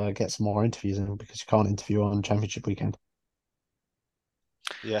to get some more interviews in, because you can't interview on Championship weekend.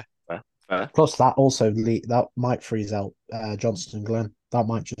 Yeah. Plus, that might freeze out Johnson and Glenn. That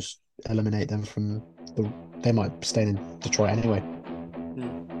might just eliminate them from they might stay in Detroit anyway.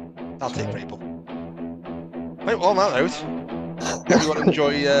 I'll take Vrabel. Right, well, on that note, everyone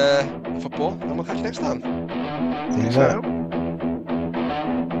enjoy football, and we'll catch you next time. See you later.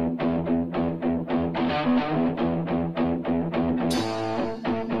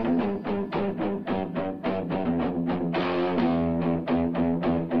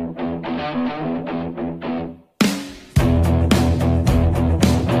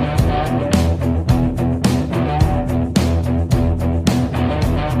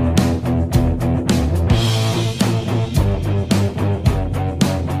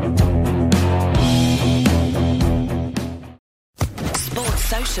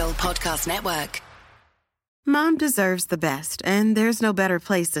 Podcast Network. Mom deserves the best, and there's no better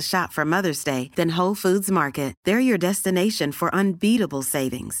place to shop for Mother's Day than Whole Foods Market. They're your destination for unbeatable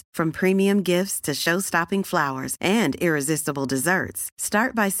savings, from premium gifts to show-stopping flowers and irresistible desserts.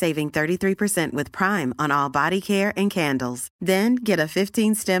 Start by saving 33% with Prime on all body care and candles. Then get a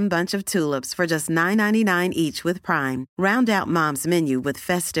 15-stem bunch of tulips for just $9.99 each with Prime. Round out Mom's menu with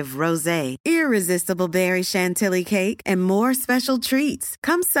festive rosé, irresistible berry chantilly cake, and more special treats.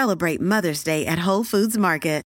 Come celebrate Mother's Day at Whole Foods Market.